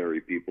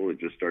military people that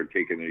just started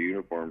taking their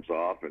uniforms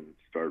off and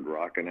started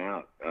rocking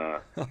out.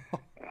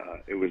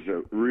 It was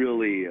a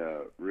really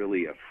a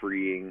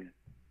freeing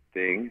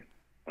thing.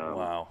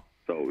 Wow.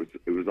 So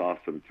it was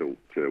awesome to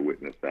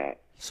witness that.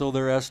 So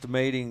they're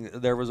estimating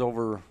there was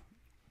over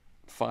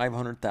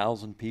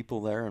 500,000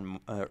 people there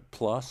and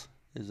plus.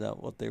 Is that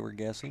what they were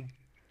guessing?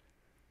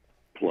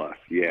 Plus,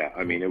 yeah.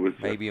 I mean, it was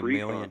maybe a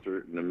free 1 million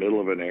concert in the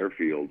middle of an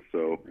airfield.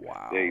 So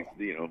wow.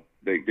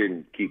 They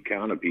didn't keep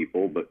count of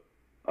people, but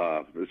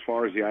as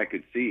far as the eye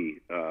could see,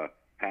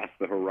 past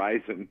the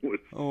horizon was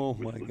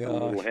my was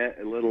gosh,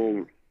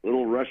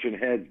 little Russian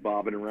heads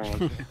bobbing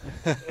around.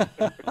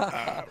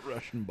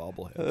 Russian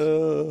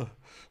bobbleheads.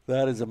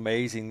 that is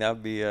amazing. That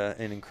would be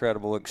an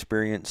incredible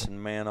experience,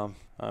 and man,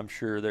 I'm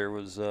sure there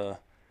was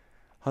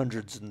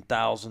hundreds and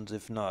thousands,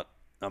 if not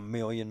a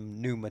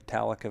million, new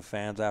Metallica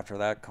fans after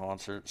that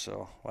concert.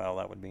 So, wow,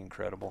 that would be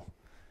incredible.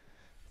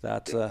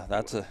 That's a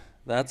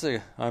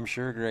I'm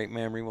sure a great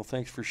memory. Well,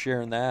 thanks for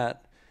sharing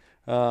that.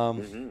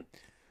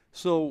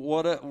 So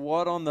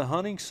what on the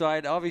hunting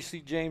side?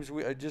 Obviously, James,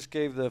 I just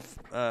gave the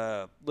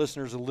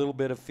listeners a little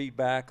bit of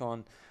feedback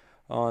on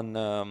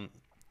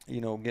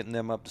getting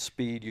them up to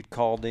speed. You'd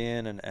called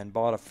in and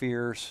bought a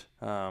Fierce.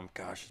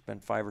 Gosh, it's been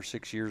 5 or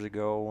 6 years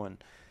ago,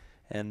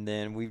 and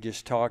then we've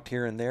just talked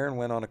here and there and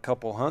went on a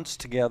couple hunts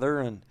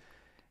together,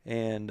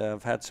 and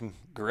I've had some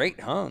great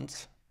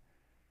hunts.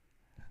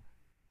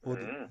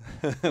 What'd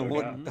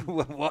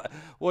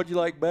you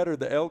like better,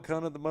 the elk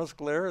hunt or the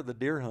musculaire or the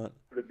deer hunt?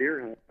 The deer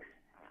hunt.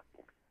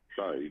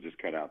 Sorry, you just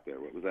cut out there.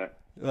 What was that?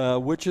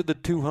 Which of the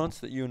two hunts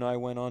that you and I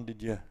went on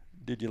did you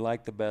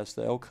like the best,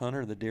 the elk hunt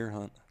or the deer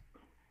hunt?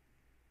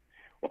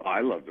 Well, I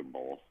loved them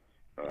both.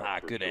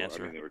 Good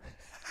answer. I mean, they were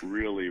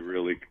really,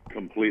 really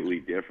completely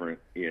different,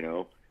 you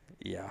know.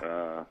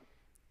 Yeah.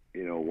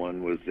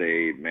 One was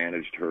a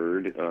managed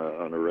herd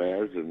on a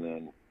res, and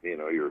then,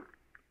 you're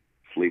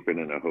sleeping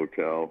in a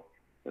hotel.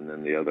 And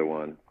then the other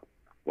one,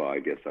 well, I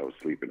guess I was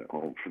sleeping at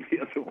home for the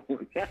other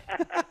one.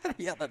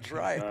 Yeah, that's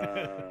right.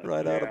 Out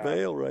of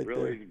Vail right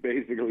really there.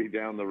 Basically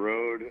down the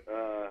road,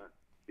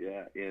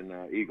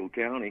 in Eagle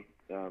County.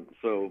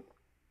 So,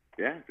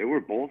 yeah, they were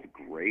both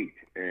great.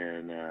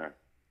 And,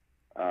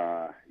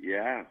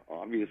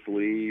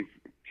 obviously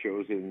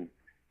chosen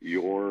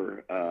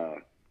your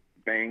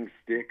bang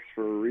sticks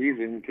for a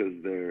reason,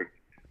 because they're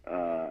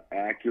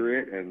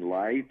accurate and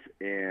light,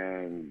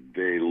 and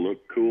they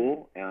look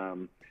cool.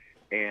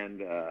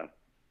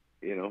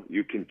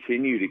 You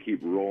continue to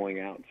keep rolling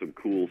out some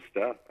cool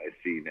stuff I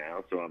see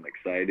now. So I'm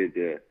excited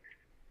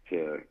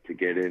to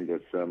get into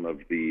some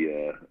of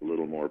the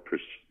little more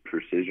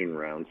precision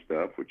round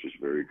stuff, which is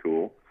very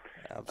cool.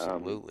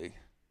 Absolutely.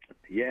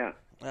 Yeah.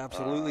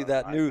 Absolutely.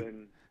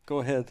 Go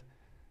ahead.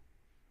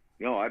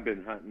 No, I've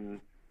been hunting,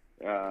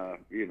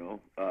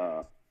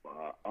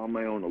 on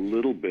my own a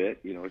little bit.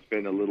 It's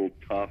been a little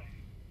tough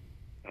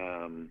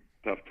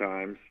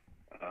times,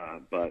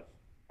 but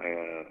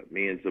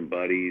me and some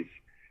buddies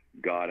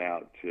got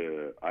out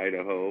to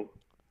Idaho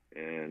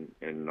and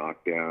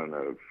knocked down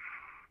a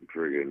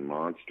friggin'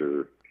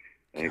 monster.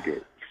 I think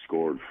it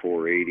scored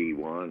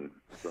 481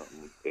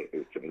 something.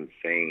 It's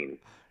insane.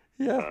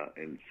 Yeah.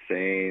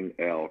 Insane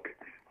elk.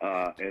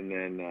 And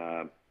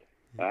then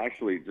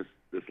actually just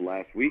this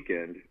last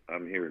weekend,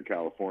 I'm here in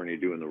California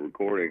doing the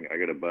recording. I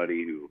got a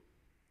buddy who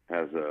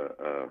has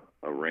a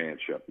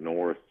ranch up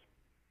north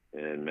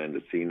in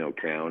Mendocino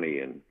County,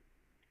 and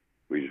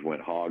we just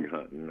went hog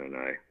hunting, and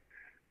I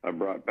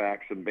brought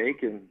back some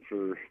bacon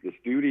for the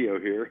studio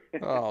here.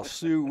 Oh,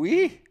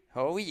 sweet.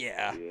 Oh,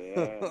 yeah.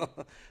 Yeah.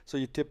 So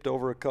you tipped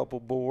over a couple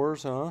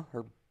boars, huh?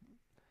 Or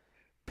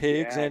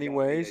pigs,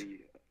 anyways?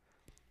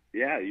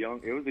 Yeah,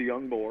 young. It was a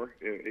young boar.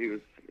 He was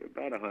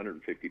about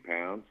 150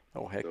 pounds.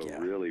 Oh, heck so yeah.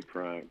 Really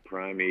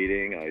prime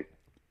eating.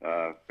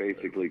 I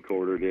basically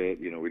quartered it.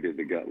 We did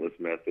the gutless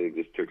method,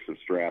 just took some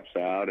straps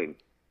out, and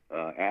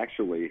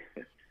actually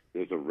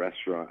there's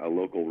a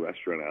local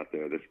restaurant out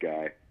there. This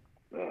guy,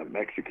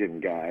 Mexican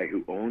guy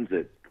who owns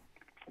it,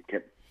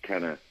 kept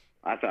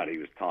I thought he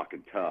was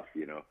talking tough,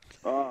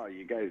 Oh,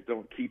 you guys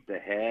don't keep the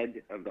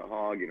head of the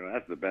hog,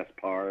 that's the best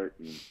part.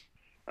 And,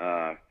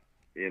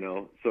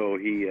 so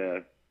he,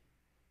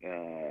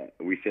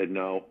 we said,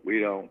 no, we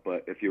don't,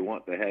 but if you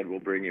want the head, we'll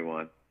bring you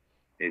one.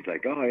 And he's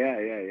like, oh,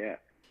 yeah.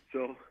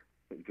 So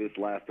this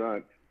last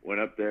hunt,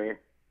 went up there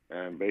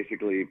and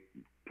basically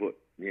put,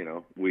 we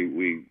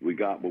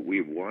got what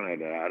we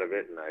wanted out of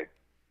it. And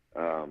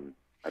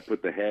I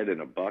put the head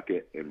in a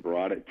bucket and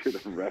brought it to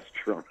the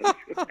restaurant.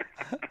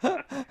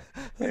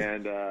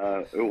 And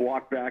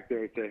walked back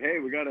there and said, hey,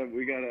 we got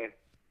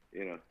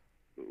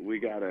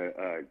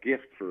a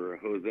gift for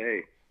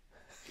Jose.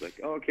 Like,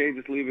 oh, okay,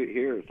 just leave it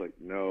here. It's like,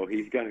 no,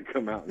 he's got to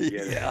come out and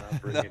get it. I'm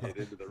not bringing it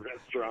into the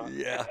restaurant.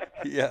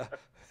 Yeah.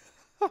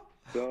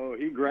 So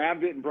he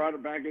grabbed it and brought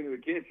it back into the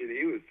kitchen.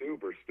 He was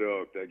super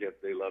stoked. I guess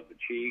they love the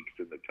cheeks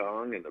and the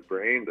tongue and the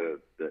brain,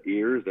 the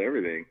ears,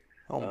 everything.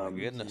 Oh, my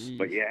goodness.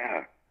 But,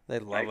 yeah. They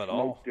love it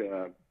all.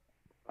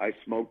 I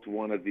smoked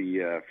one of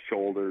the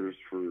shoulders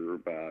for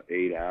about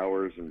 8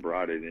 hours and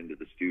brought it into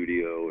the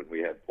studio, and we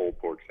had pulled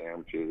pork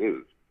sandwiches. It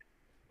was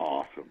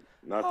awesome.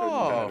 Nothing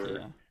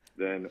better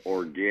than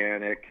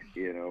organic,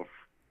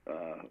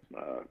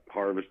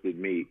 harvested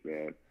meat,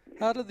 man.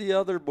 How did the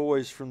other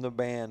boys from the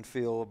band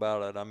feel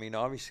about it? I mean,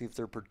 obviously, if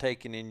they're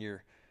partaking in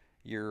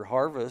your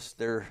harvest,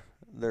 they're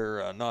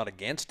not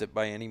against it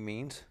by any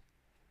means.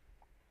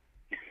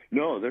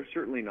 No, they're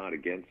certainly not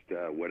against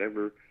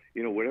whatever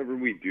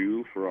we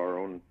do for our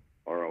own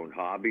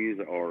hobbies,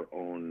 our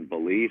own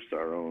beliefs,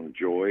 our own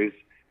joys.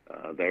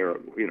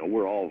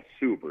 We're all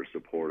super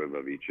supportive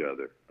of each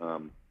other.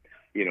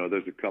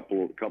 There's a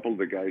couple of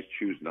the guys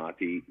choose not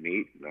to eat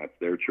meat, and that's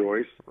their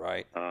choice.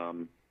 Right.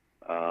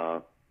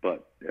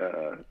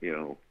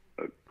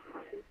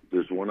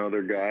 There's one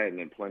other guy and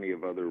then plenty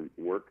of other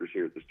workers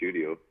here at the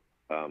studio.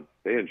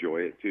 They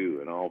enjoy it too.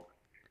 And I'll,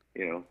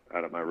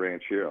 out at my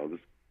ranch here, I'll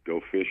just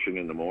go fishing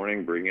in the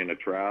morning, bring in a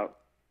trout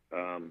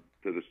to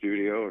the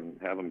studio and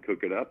have them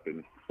cook it up.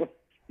 And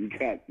you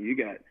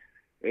got,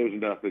 there's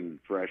nothing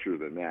fresher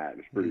than that.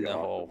 It's pretty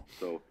awesome.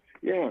 So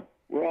yeah,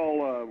 we're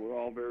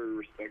all very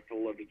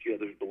respectful of each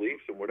other's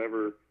beliefs and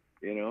whatever,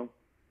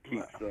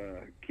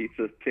 keeps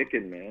us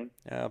ticking, man.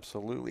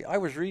 Absolutely. I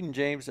was reading,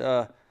 James,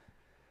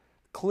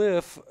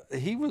 Cliff,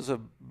 he was a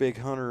big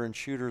hunter and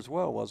shooter as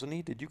well, wasn't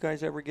he? Did you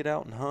guys ever get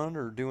out and hunt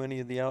or do any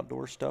of the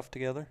outdoor stuff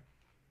together?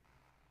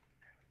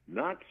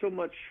 Not so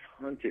much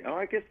hunting. Oh,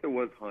 I guess there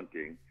was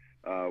hunting.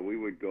 We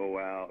would go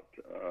out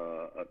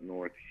up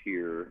north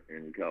here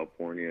in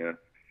California.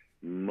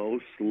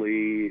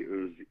 Mostly it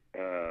was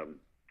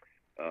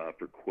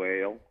for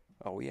quail.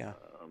 Oh, yeah.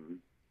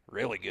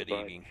 Really good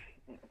eating.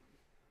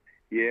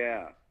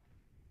 Yeah,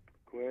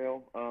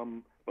 quail.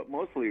 But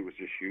mostly it was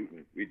just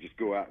shooting. We'd just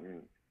go out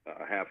and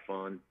have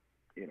fun,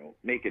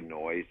 making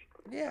noise.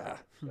 Yeah.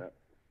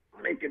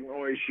 Making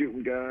noise,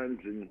 shooting guns,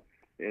 and,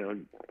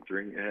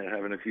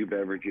 having a few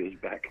beverages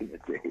back in the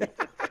day.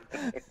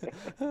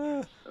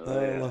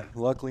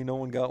 Luckily, no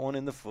one got one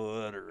in the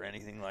foot or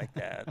anything like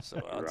that,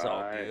 so that's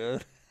all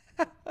good.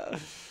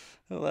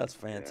 Well, that's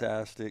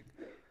fantastic.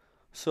 Yeah.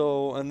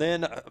 So, and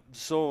then,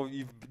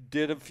 you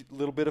did a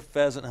little bit of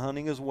pheasant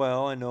hunting as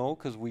well, I know,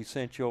 because we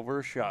sent you over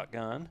a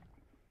shotgun.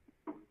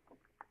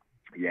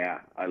 Yeah,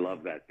 I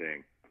love that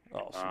thing.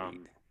 Oh,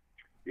 sweet.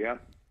 Yeah.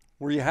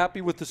 Were you happy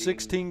with the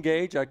 16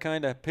 gauge? I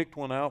kind of picked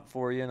one out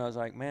for you, and I was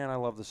like, man, I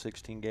love the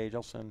 16 gauge.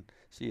 I'll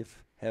see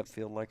if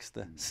Hetfield likes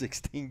the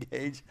 16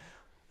 gauge.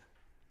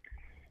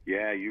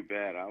 Yeah, you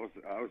bet. I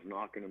was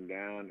knocking them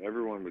down.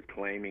 Everyone was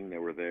claiming they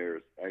were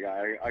theirs. I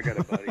got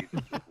a buddy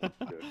that just wants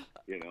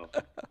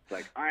to, it's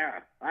like,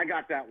 I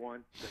got that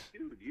one. It's like,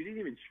 dude, you didn't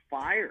even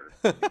fire.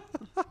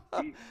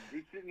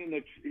 He's sitting in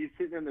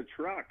the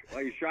truck.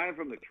 Like, you shot him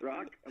from the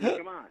truck? I mean,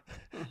 come on.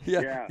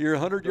 Yeah. You're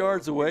 100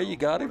 yards away. You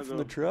got him from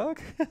the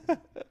truck?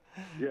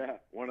 Yeah,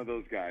 one of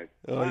those guys.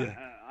 Oh, yeah.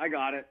 I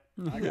got it.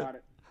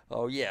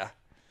 Oh, yeah.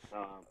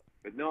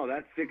 But no,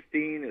 that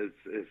 16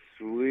 is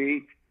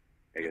sweet.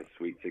 I guess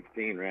sweet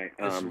 16, right?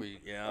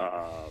 Sweet,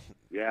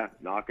 yeah.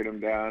 Knocking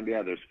them down.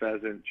 Yeah, there's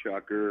pheasant,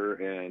 chucker,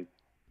 and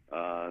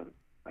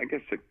I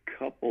guess a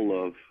couple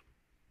of,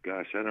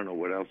 I don't know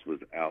what else was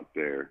out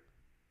there.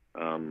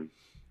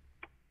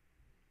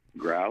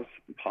 Grouse,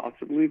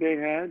 possibly they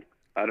had.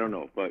 I don't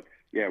know, but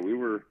yeah, we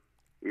were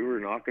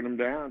knocking them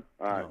down.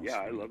 I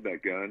love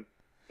that gun.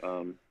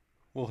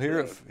 Well, here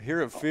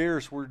at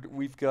Fierce,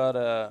 we've got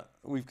a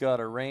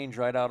range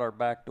right out our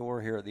back door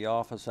here at the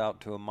office,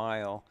 out to a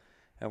mile.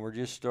 And we're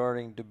just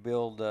starting to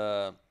build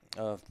a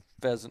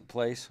pheasant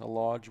place, a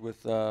lodge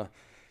with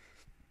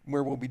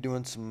where we'll be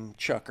doing some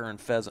chucker and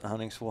pheasant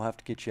hunting. So we'll have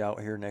to get you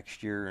out here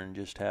next year and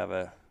just have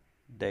a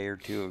day or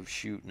two of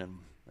shooting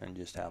them and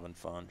just having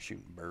fun,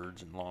 shooting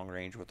birds and long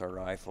range with our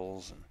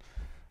rifles and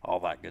all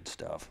that good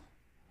stuff.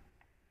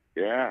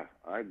 Yeah,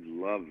 I'd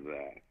love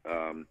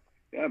that.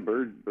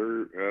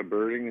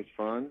 Birding is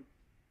fun,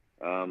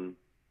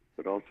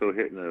 but also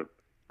hitting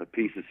a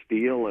piece of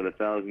steel at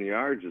 1,000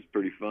 yards is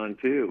pretty fun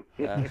too.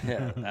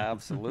 Yeah,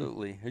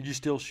 absolutely. Are you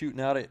still shooting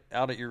out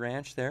at your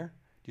ranch there?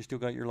 You still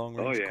got your long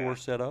range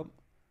course set up?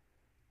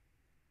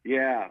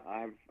 Yeah,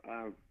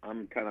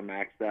 I'm kind of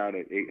maxed out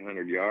at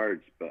 800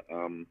 yards, but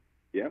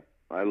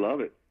I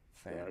love it.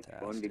 Fantastic.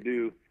 It's fun to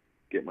do.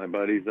 Get my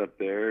buddies up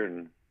there,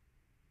 and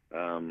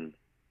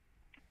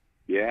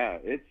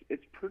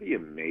it's pretty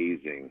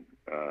amazing.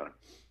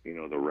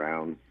 The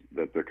rounds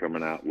that they're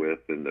coming out with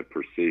and the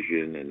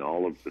precision and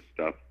all of the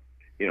stuff,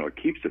 it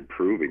keeps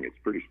improving. It's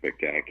pretty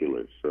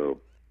spectacular. So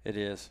it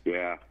is.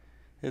 Yeah.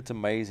 It's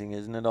amazing,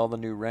 isn't it? All the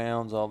new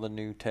rounds, all the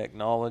new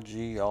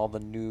technology, all the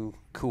new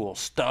cool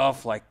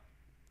stuff. Like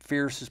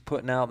Fierce is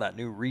putting out that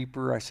new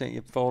Reaper I sent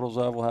you photos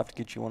of. We'll have to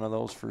get you one of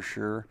those for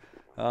sure.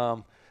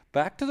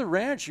 Back to the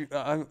ranch.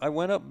 I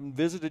went up and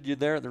visited you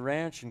there at the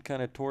ranch and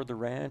kind of toured the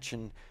ranch,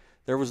 and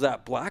there was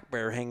that black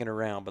bear hanging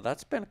around, but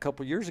that's been a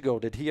couple years ago.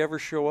 Did he ever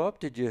show up?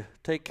 Did you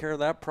take care of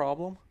that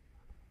problem?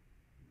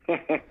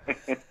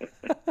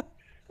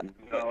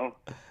 No.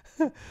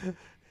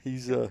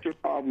 He's It's a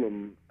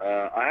problem.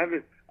 I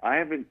haven't.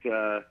 I've been.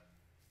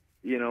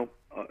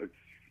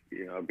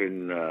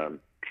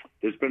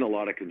 There's been a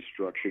lot of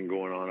construction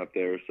going on up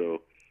there,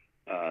 so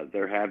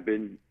there have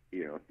been.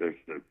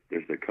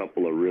 There's a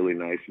couple of really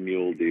nice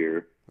mule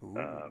deer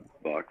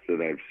bucks that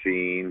I've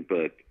seen,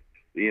 but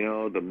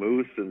the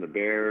moose and the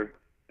bear,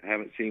 I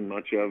haven't seen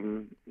much of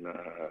them.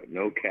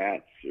 No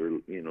cats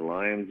or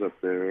lions up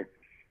there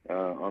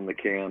on the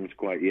cams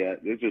quite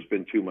yet. There's just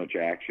been too much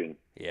action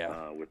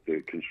with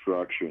the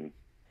construction.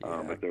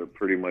 But they're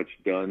pretty much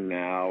done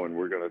now, and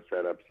we're going to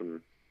set up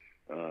some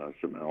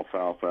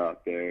alfalfa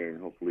out there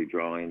and hopefully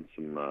draw in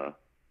some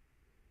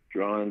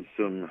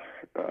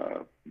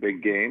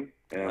big game.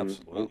 And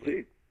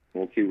Absolutely.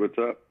 we'll see what's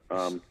up.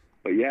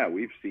 But yeah,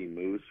 we've seen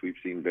moose, we've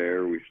seen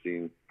bear, we've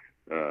seen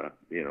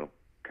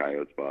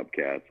coyotes,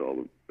 bobcats,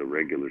 all the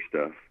regular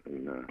stuff,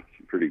 and some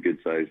pretty good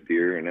sized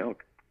deer and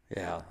elk.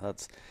 Yeah,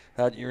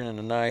 that you're in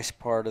a nice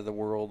part of the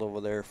world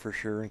over there for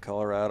sure in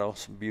Colorado.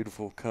 Some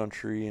beautiful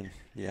country, and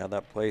yeah,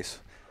 that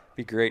place.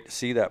 Be great to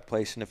see that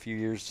place in a few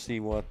years to see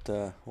what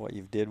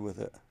you've did with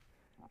it.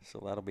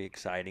 So that'll be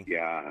exciting.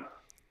 Yeah,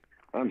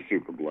 I'm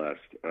super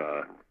blessed,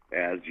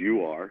 as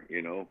you are.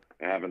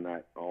 Having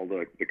that all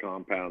the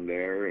compound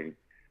there, and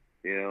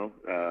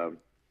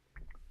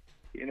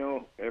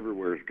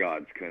everywhere's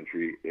God's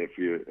country if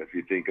you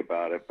think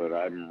about it. But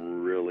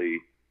I'm really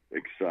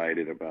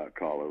excited about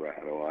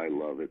Colorado. I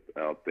love it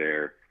out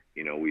there.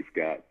 We've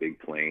got big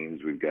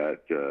plains, we've got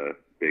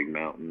big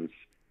mountains,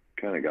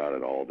 kind of got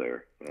it all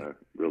there.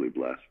 Really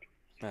blessed.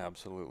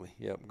 Absolutely.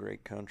 Yep,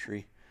 great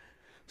country.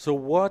 So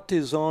what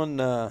is on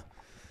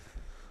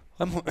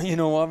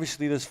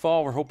obviously this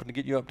fall we're hoping to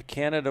get you up to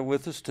Canada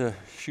with us to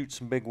shoot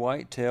some big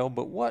whitetail,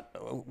 but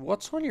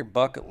what's on your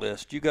bucket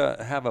list? You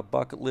have a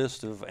bucket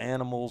list of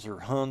animals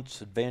or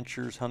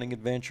hunting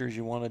adventures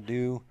you want to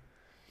do?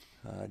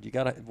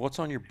 What's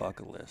on your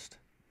bucket list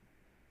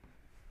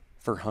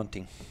for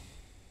hunting?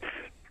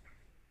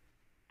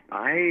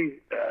 I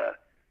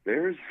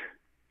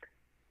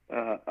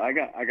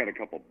got a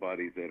couple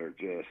buddies that are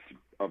just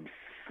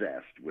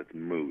obsessed with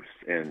moose,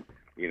 and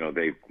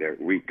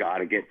we got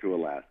to get to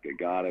Alaska,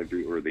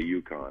 or the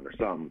Yukon or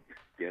something,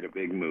 get a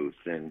big moose,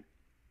 and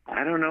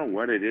I don't know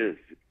what it is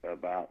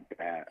about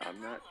that.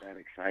 I'm not that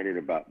excited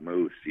about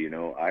moose.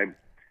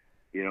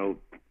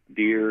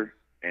 Deer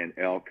and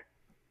elk.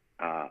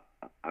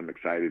 I'm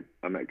excited.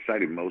 I'm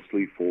excited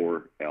mostly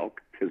for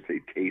elk because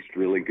they taste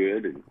really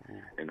good,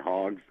 and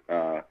hogs.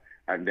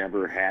 I've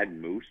never had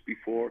moose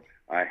before.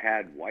 I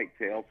had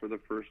whitetail for the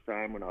first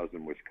time when I was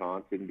in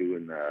Wisconsin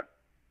doing the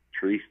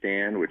tree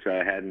stand, which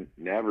I hadn't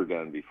never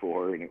done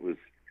before, and it was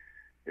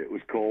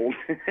cold.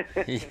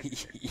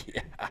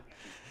 Yeah.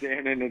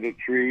 Standing in a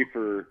tree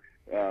for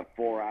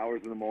 4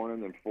 hours in the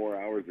morning and 4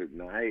 hours at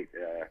night,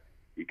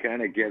 you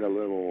kind of get a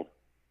little.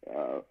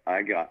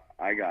 I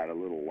got a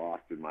little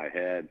lost in my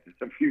head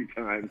a few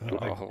times.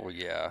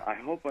 Yeah. I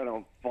hope I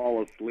don't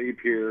fall asleep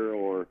here,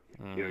 or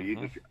you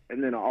just,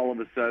 and then all of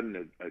a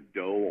sudden a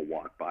doe will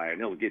walk by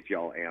and it'll get you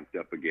all amped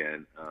up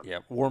again.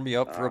 Warm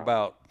you up for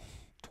about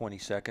 20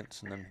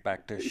 seconds and then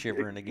back to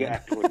shivering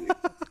again. Exactly.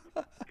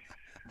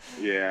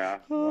 Yeah.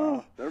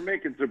 They're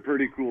making some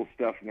pretty cool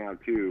stuff now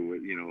too,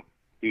 with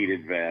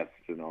heated vests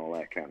and all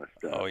that kind of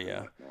stuff. Oh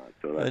yeah.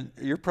 So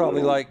you're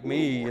probably like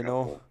me,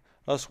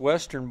 us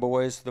Western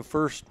boys. The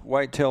first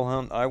whitetail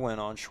hunt I went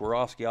on,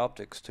 Swarovski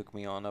Optics took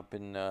me on up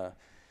in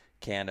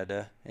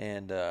Canada,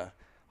 and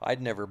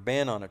I'd never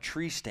been on a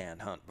tree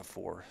stand hunt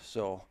before.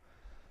 So,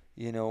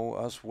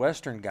 us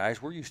Western guys,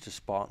 we're used to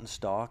spot and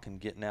stalk and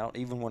getting out.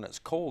 Even when it's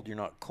cold, you're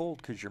not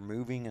cold because you're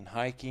moving and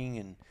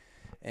hiking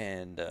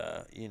and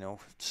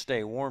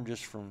stay warm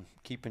just from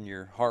keeping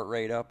your heart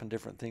rate up and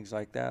different things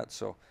like that.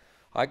 So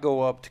I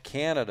go up to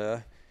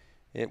Canada.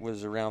 It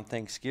was around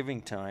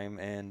Thanksgiving time,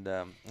 and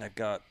I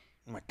got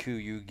my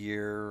KUIU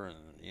gear and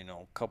a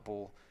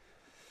couple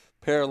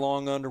pair of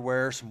long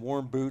underwear, some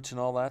warm boots and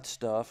all that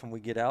stuff, and we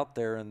get out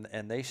there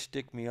and they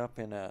stick me up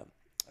in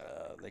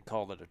they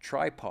called it a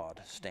tripod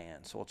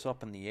stand, so it's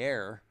up in the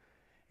air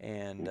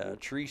and a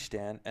tree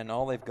stand, and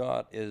all they've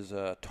got is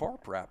a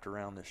tarp wrapped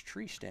around this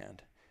tree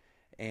stand,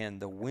 and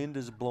the wind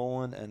is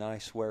blowing, and I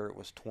swear it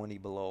was 20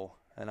 below,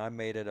 and I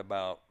made it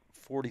about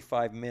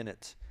 45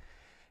 minutes.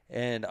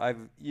 And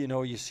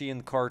you see in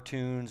the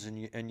cartoons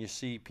and you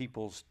see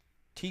people's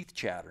teeth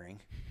chattering.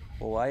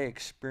 Well, I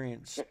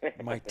experienced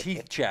my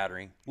teeth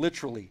chattering,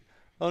 literally,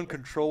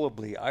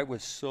 uncontrollably. I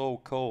was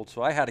so cold.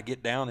 So I had to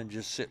get down and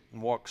just sit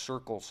and walk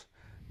circles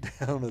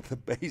down at the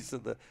base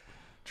of the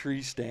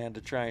tree stand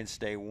to try and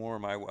stay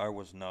warm. I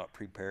was not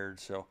prepared.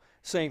 So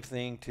same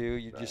thing, too.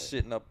 You're just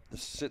sitting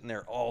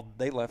there all day.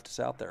 They left us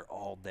out there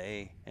all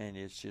day. And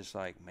it's just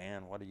like,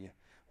 man, what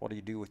do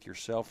you do with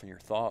yourself and your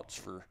thoughts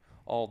for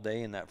all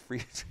day in that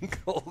freezing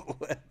cold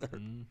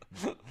weather?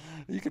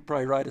 You could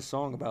probably write a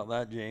song about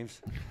that, James.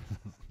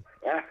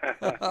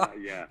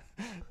 Yeah.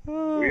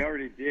 We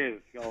already did.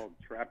 It's called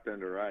Trapped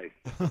Under Ice.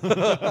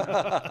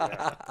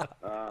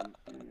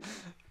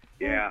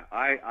 Yeah,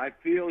 I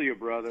feel you,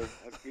 brother.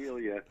 I feel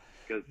you.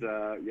 Because,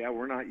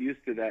 we're not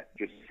used to that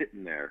just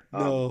sitting there.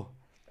 No.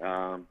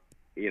 And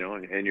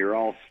you're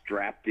all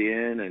strapped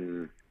in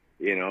and,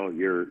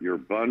 you're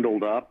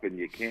bundled up and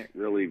you can't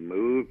really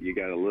move. You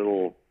got a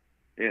little,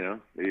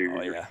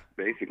 you're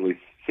basically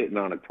sitting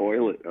on a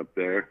toilet up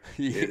there,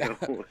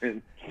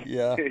 and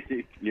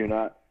you're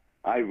not,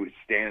 I would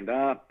stand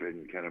up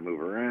and kind of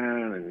move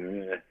around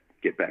and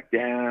get back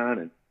down.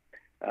 And,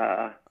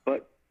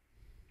 but,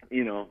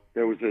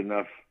 there was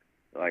enough,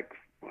 like,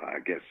 I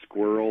guess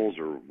squirrels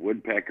or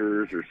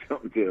woodpeckers or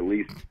something to at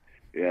least,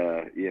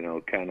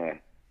 kind of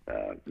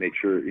make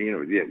sure,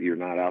 you're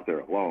not out there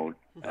alone.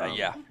 But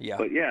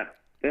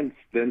then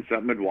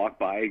something would walk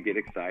by and get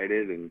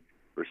excited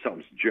or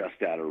something's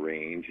just out of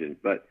range.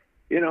 But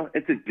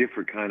it's a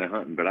different kind of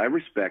hunting, but I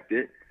respect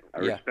it. I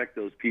respect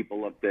those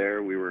people up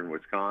there. We were in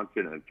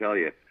Wisconsin, and I tell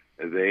you,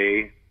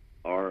 they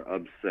are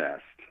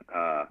obsessed.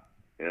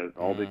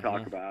 All they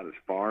talk about is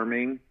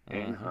farming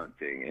and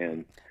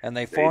hunting, and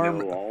they farm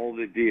know all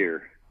the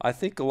deer. I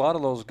think a lot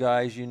of those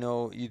guys,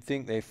 you'd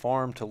think they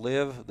farm to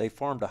live. They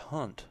farm to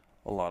hunt.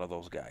 A lot of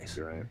those guys.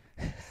 Right.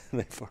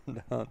 They farm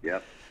to hunt.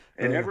 Yep.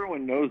 And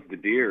everyone knows the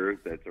deer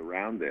that's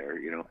around there.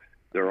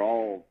 They're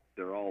all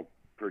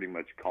pretty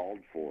much called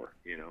for.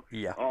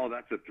 Yeah. Oh,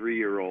 that's a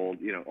 3-year-old.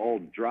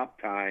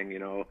 Drop time.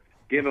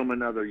 Give them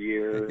another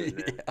year.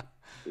 And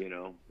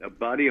then, a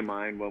buddy of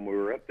mine, when we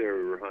were up there,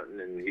 we were hunting,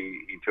 and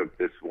he took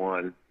this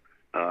one,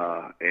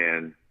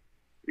 and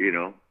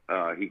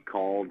he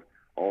called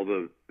all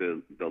the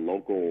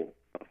local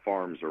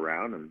farms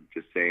around him,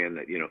 just saying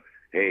that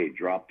hey,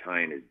 drop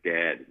tine is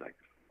dead. Like,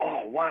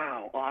 oh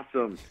wow,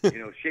 awesome!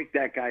 Shake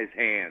that guy's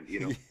hand.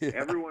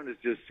 Everyone is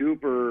just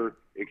super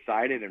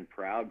excited and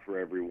proud for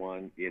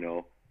everyone.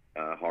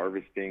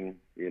 Harvesting.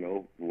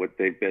 What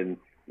they've been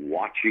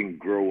watching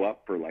grow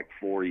up for like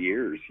 4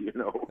 years.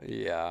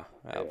 Yeah,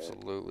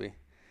 absolutely.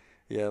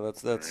 Yeah,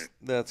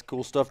 that's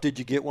cool stuff. Did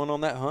you get one on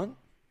that hunt?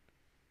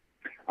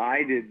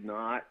 I did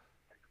not.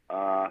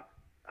 I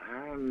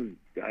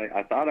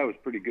thought I was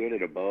pretty good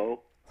at a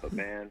bow, but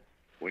man,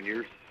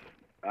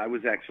 I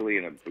was actually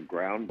in a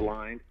ground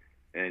blind,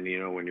 and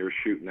when you're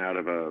shooting out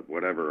of a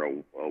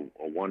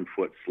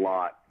 1-foot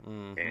slot,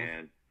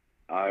 and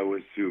I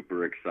was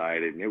super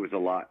excited, and it was a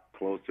lot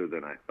closer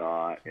than I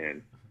thought,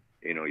 and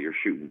you're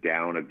shooting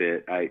down a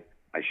bit. I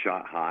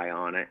shot high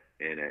on it,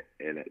 and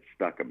it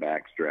stuck a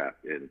backstrap,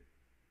 and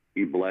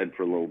he bled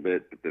for a little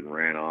bit, but then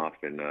ran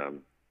off, and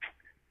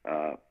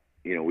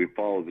we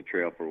followed the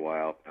trail for a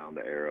while, found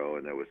the arrow,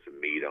 and there was some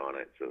meat on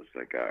it. So it's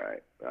like, all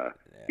right,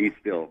 he's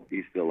still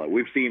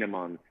we've seen him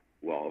on,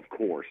 well, of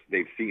course,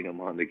 they've seen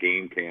him on the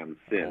game cams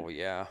since. Oh,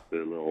 yeah. The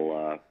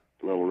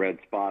little red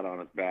spot on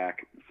his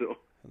back. So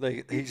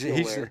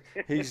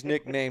he's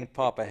nicknamed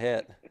Papa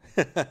Het.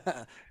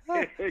 Yeah.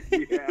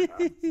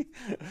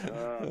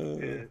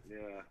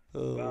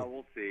 Well,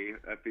 we'll see.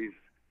 If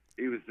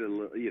he was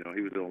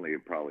only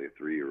probably a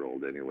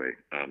 3-year-old anyway.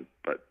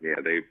 But yeah,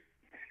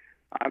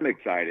 I'm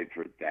excited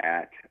for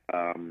that.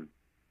 I'm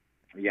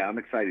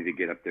excited to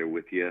get up there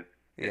with you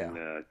and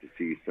to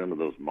see some of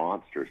those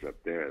monsters up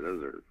there.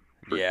 Those are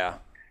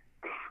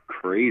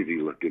crazy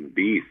looking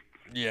beasts.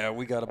 Yeah,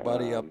 we got a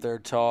buddy up there,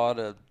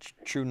 Todd,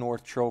 True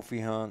North Trophy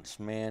hunts.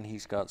 Man,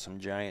 he's got some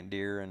giant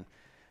deer,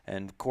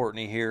 and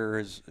Courtney here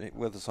is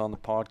with us on the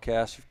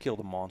podcast. You've killed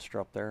a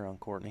monster up there on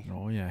Courtney.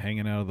 Oh, yeah,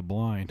 hanging out of the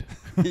blind.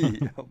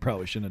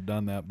 Probably shouldn't have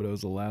done that, but it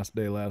was the last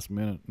day, last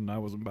minute, and I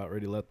wasn't about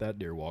ready to let that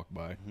deer walk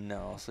by.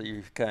 No, so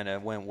you kind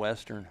of went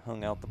western,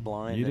 hung out the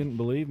blind. You didn't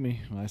believe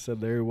me. I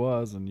said there he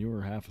was, and you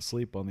were half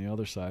asleep on the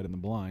other side in the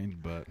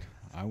blind, but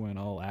I went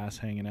all ass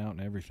hanging out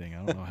and everything.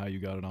 I don't know how you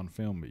got it on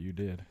film, but you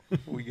did.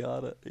 We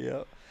got it,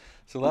 yeah.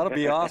 So that'll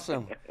be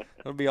awesome.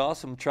 That'll be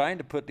awesome. Trying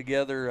to put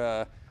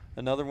together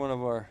another one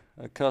of our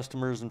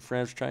customers and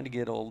friends, trying to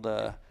get old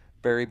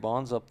Barry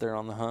Bonds up there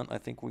on the hunt. I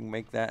think we can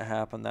make that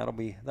happen. That'll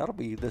be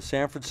the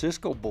San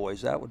Francisco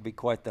boys. That would be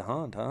quite the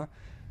hunt, huh?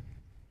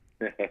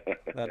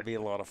 That'd be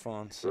a lot of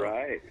fun. So,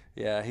 right.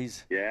 Yeah,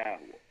 he's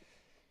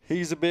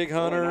a big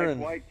hunter. Nice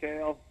and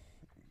whitetail.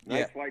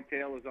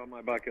 Whitetail is on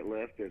my bucket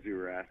list, as you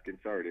were asking.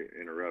 Sorry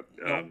to interrupt.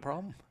 No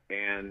problem.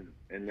 And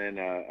then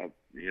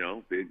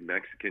big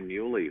Mexican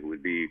muley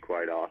would be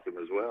quite awesome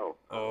as well.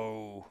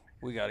 Oh,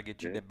 we got to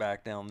get you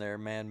back down there,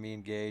 man. Me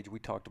and Gage, we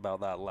talked about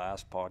that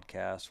last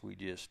podcast.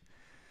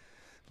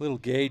 Little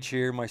Gage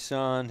here, my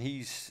son,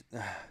 he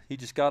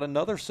just got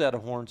another set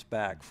of horns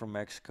back from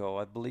Mexico.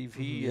 I believe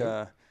he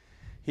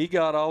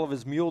got all of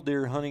his mule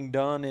deer hunting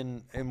done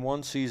in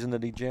one season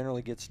that he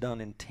generally gets done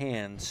in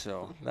 10.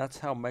 So that's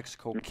how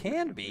Mexico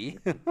can be.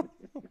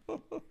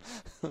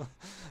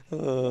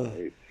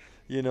 The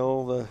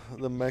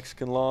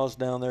Mexican laws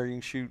down there, you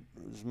can shoot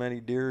as many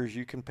deer as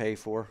you can pay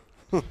for.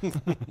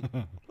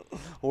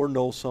 Or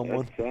know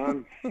someone.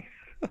 That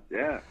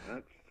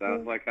sounds,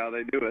 Sounds like how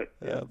they do it.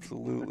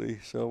 Absolutely.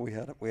 So we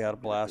had a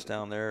blast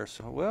down there.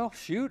 So, well,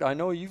 shoot, I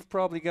know you've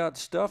probably got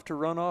stuff to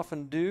run off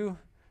and do,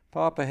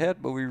 pop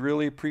ahead, but we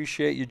really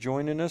appreciate you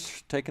joining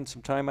us, taking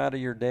some time out of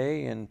your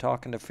day and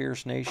talking to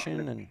Fierce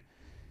Nation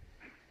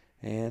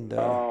and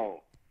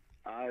oh,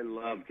 I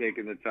love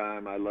taking the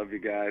time. I love you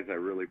guys. I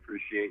really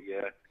appreciate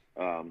you.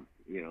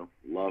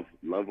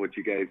 Love what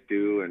you guys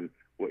do and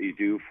what you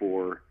do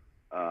for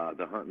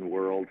the hunting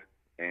world,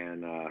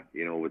 and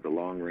with the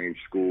long range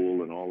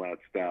school and all that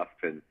stuff.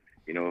 And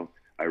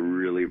I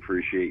really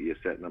appreciate you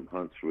setting up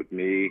hunts with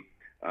me.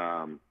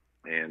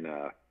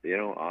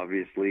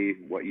 Obviously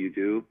what you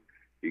do,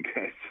 you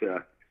guys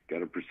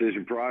got a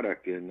precision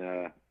product,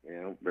 and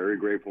very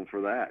grateful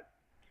for that.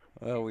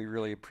 Well, we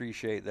really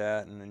appreciate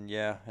that,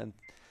 and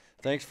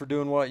thanks for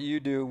doing what you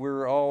do.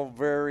 We're all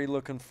very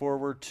looking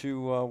forward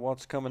to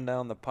what's coming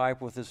down the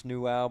pipe with this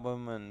new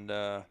album,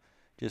 and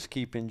just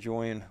keep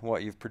enjoying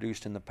what you've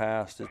produced in the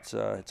past.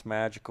 It's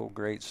magical,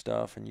 great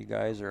stuff, and you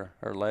guys are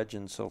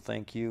legends, so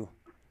thank you.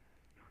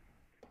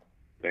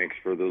 Thanks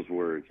for those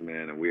words,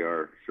 man, and we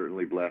are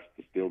certainly blessed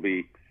to still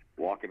be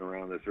walking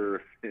around this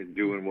earth and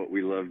doing what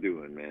we love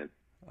doing, man.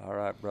 All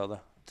right, brother.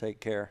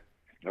 Take care.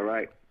 All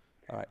right.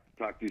 All right.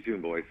 Talk to you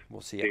soon, boys.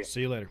 We'll see you.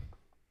 See you later.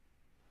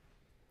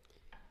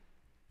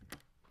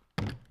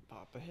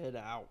 Pop ahead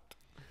out.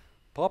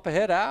 Pop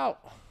ahead out.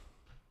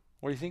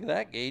 What do you think of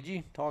that,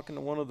 Gagey? Talking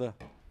to one of the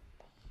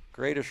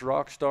greatest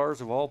rock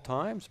stars of all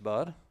times,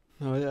 bud.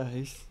 Oh yeah,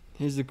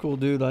 he's a cool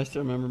dude. I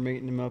still remember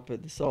meeting him up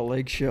at the Salt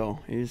Lake show.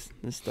 He's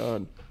the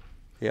stud.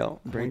 Yeah.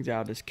 Brings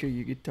out his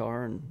Kuyu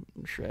guitar and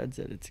shreds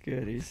it. It's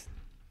good. He's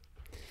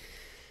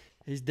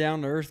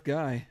down to earth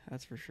guy,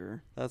 that's for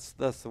sure. That's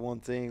the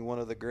one thing. One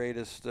of the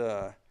greatest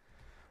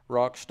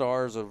rock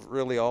stars of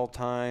really all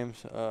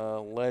times,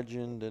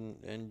 legend,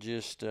 and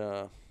just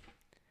a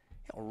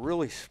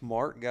really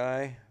smart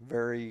guy,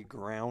 very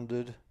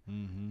grounded,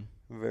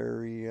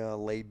 very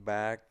laid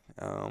back.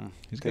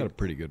 He's got a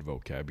pretty good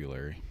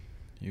vocabulary.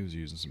 He was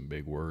using some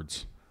big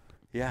words.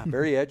 Yeah,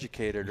 very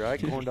educated, right,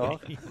 Corn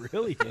Dog? He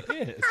really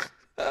is.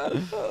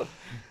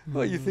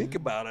 Well, you think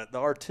about it, the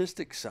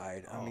artistic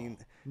side. I mean,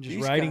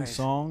 just writing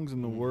songs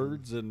and the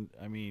words, and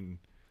I mean,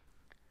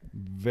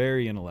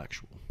 very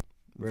intellectual,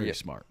 very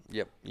smart.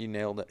 Yep, you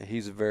nailed it.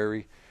 He's a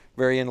very,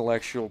 very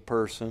intellectual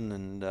person,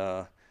 and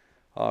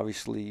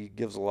obviously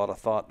gives a lot of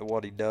thought to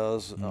what he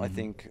does. I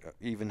think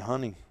even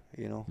hunting,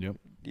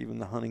 even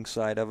the hunting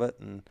side of it,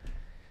 and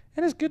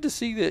it's good to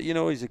see that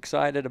he's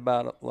excited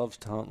about it, loves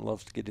to hunt,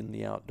 loves to get in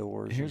the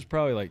outdoors. Here's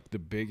probably like the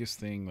biggest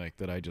thing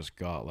that I just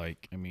got.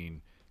 Like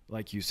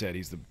you said,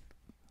 he's the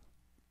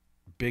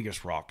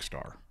biggest rock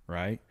star,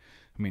 right?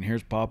 I mean,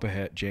 here's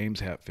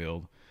James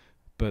Hetfield,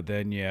 but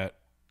then yet,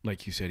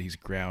 like you said, he's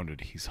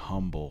grounded, he's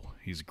humble,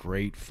 he's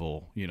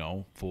grateful,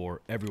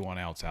 for everyone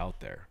else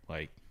out there.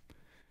 Like,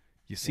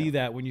 you see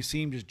that when you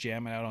see him just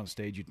jamming out on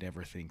stage, you'd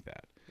never think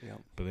that. Yeah.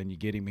 But then you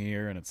get him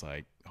here, and it's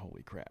like,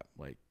 holy crap!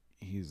 Like,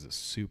 he's a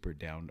super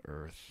down to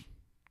earth,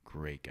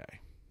 great guy.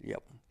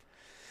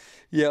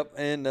 Yep,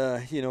 and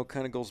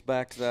kind of goes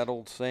back to that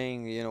old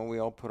saying, we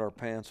all put our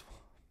pants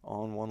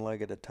on one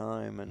leg at a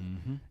time,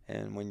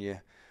 and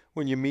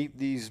when you meet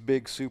these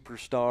big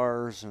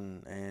superstars,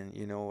 and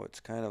it's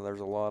kind of,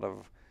 there's a lot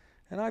of,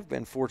 and I've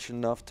been fortunate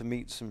enough to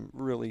meet some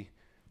really,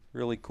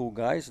 really cool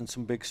guys and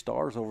some big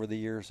stars over the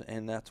years,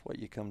 and that's what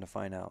you come to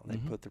find out. They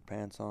put their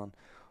pants on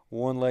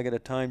one leg at a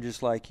time,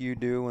 just like you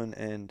do,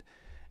 and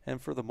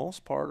for the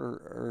most part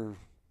are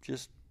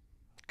just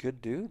good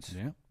dudes,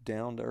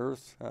 down to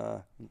earth.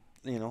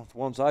 The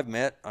ones I've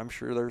met, I'm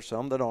sure there's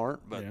some that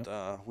aren't,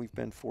 but we've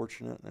been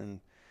fortunate,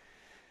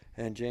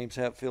 and James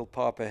Hetfield,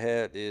 Papa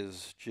Het,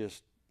 is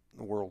just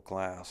world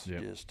class,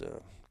 just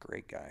a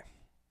great guy,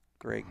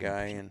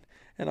 100%.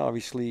 And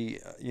obviously,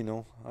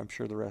 I'm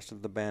sure the rest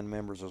of the band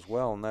members as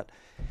well, and that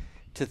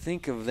to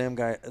think of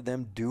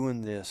them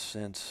doing this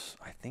since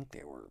I think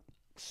they were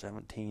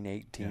 17,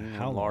 18.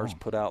 How Lars long?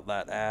 put out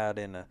that ad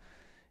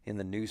in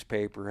the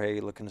newspaper, hey,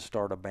 looking to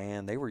start a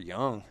band. They were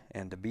young,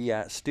 and to be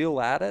still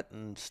at it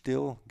and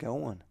still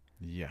going.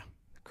 Yeah.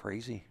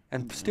 Crazy.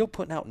 And still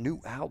putting out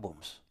new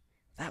albums.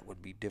 That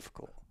would be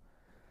difficult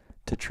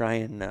to try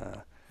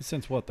and...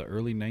 Since what, the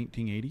early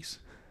 1980s?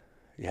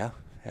 Yeah,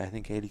 I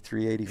think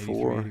 83,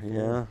 84.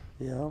 84.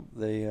 Yeah.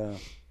 They and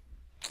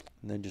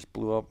then just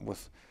blew up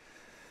with,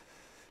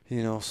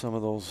 some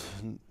of those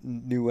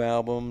new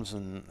albums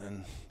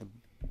and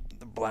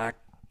the Black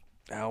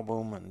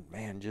album, and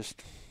man,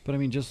 just... But I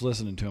mean, just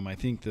listening to him, I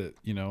think that,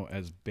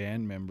 as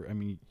band member, I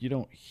mean, you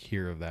don't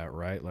hear of that,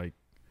 right? Like,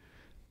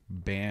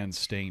 bands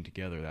staying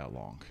together that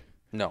long.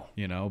 No.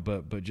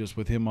 But just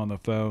with him on the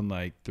phone,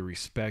 like, the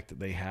respect that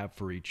they have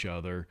for each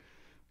other,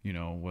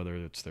 whether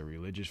it's their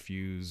religious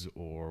views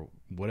or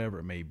whatever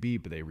it may be,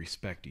 but they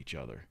respect each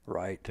other.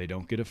 Right. They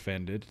don't get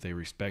offended. They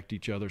respect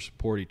each other,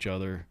 support each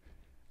other,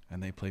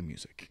 and they play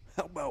music.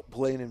 How about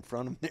playing in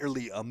front of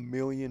nearly 1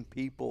 million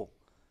people?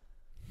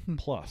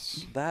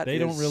 plus. That they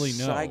don't is really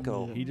know.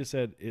 psycho. He just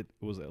said it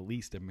was at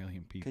least 1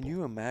 million people. Can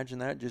you imagine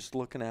that? Just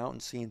looking out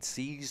and seeing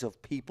seas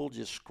of people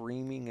just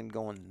screaming and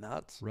going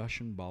nuts.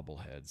 Russian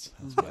bobbleheads.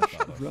 That's what I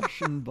thought of.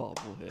 Russian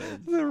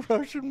bobbleheads. The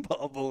Russian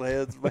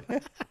bobbleheads,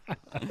 man.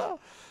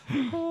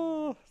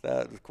 Oh,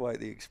 that was quite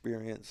the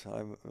experience.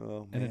 And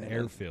an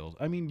airfield.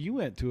 I mean, you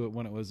went to it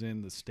when it was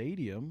in the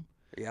stadium.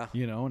 Yeah.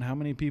 You know, and how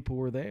many people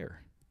were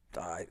there?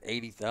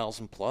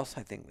 80,000 plus,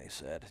 I think they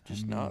said.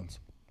 Just nuts.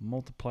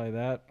 Multiply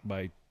that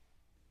by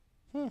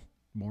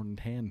more than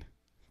 10.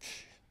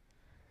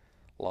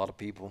 A lot of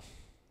people.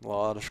 A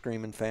lot of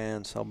screaming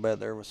fans. I'll bet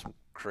there was some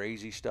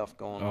crazy stuff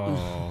going on.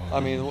 Oh, I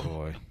mean,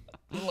 boy.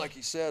 Like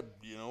you said,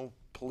 you know,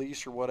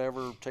 police or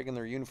whatever taking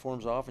their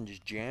uniforms off and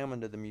just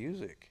jamming to the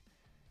music.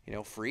 You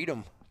know,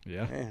 freedom.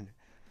 Yeah. And,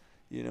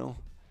 you know,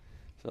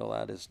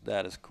 so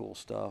that is cool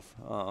stuff.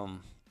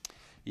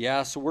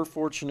 Yeah, so we're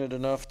fortunate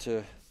enough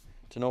to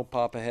know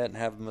Papa Het and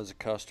have him as a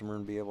customer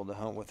and be able to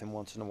hunt with him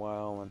once in a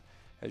while. And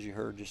as you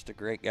heard, just a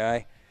great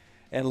guy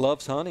and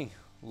loves hunting.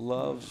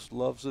 Loves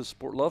the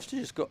sport. Loves to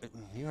just go.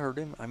 You heard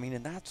him. I mean,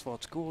 and that's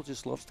what's cool.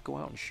 Just loves to go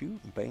out and shoot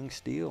and bang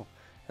steel.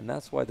 And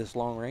that's why this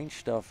long range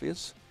stuff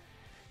is,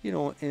 you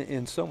know,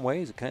 in some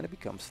ways it kind of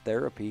becomes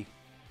therapy.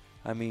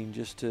 I mean,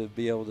 just to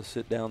be able to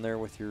sit down there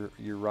with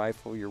your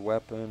rifle, your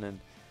weapon,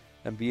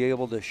 and be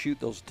able to shoot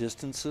those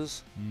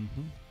distances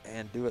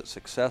and do it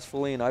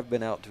successfully. And I've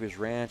been out to his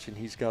ranch, and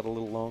he's got a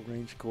little long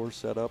range course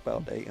set up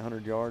out to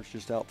 800 yards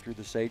just out through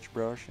the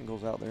sagebrush, and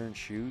goes out there and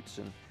shoots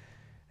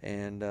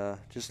and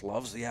just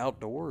loves the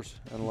outdoors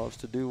and loves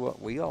to do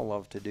what we all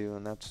love to do,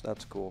 and that's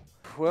cool.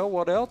 Well,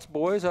 what else,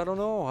 boys? I don't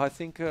know. I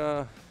think,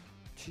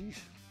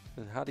 geez,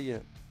 how do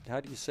you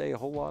say a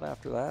whole lot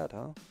after that,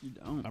 huh? You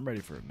don't. I'm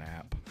ready for a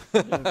nap.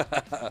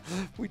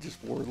 We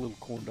just wore a little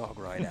corn dog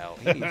right out.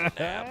 He needs a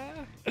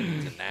nap. He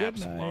needs a nap, Good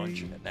some night.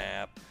 lunch, and a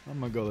nap. I'm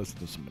going to go listen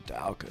to some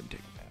Metallica and take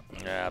a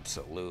nap.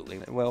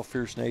 Absolutely. Well,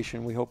 Fierce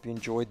Nation, we hope you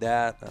enjoyed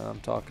that. I'm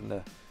talking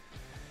to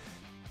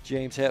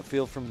James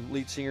Hetfield from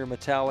lead singer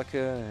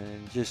Metallica,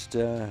 and just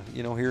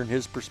you know, hearing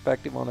his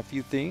perspective on a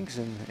few things,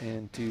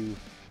 and to,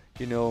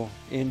 you know,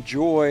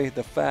 enjoy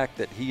the fact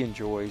that he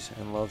enjoys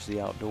and loves the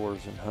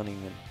outdoors and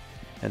hunting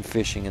and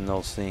fishing and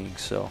those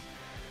things. So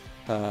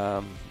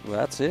well,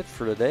 that's it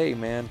for today,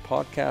 man.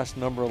 Podcast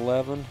number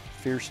 11,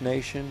 Fierce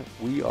Nation.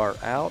 We are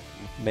out.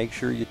 Make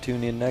sure you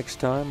tune in next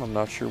time. I'm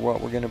not sure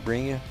what we're going to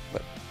bring you,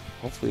 but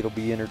hopefully it'll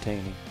be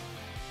entertaining.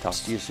 Talk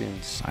to you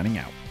soon. Signing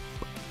out.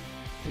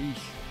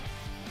 Peace.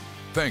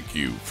 Thank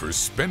you for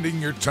spending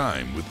your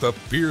time with the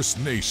Fierce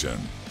Nation.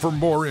 For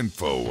more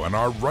info on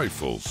our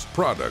rifles,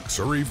 products,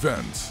 or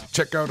events,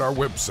 check out our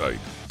website,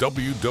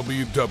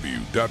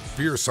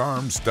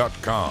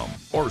 www.fiercearms.com,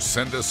 or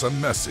send us a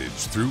message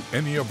through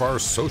any of our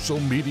social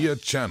media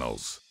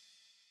channels.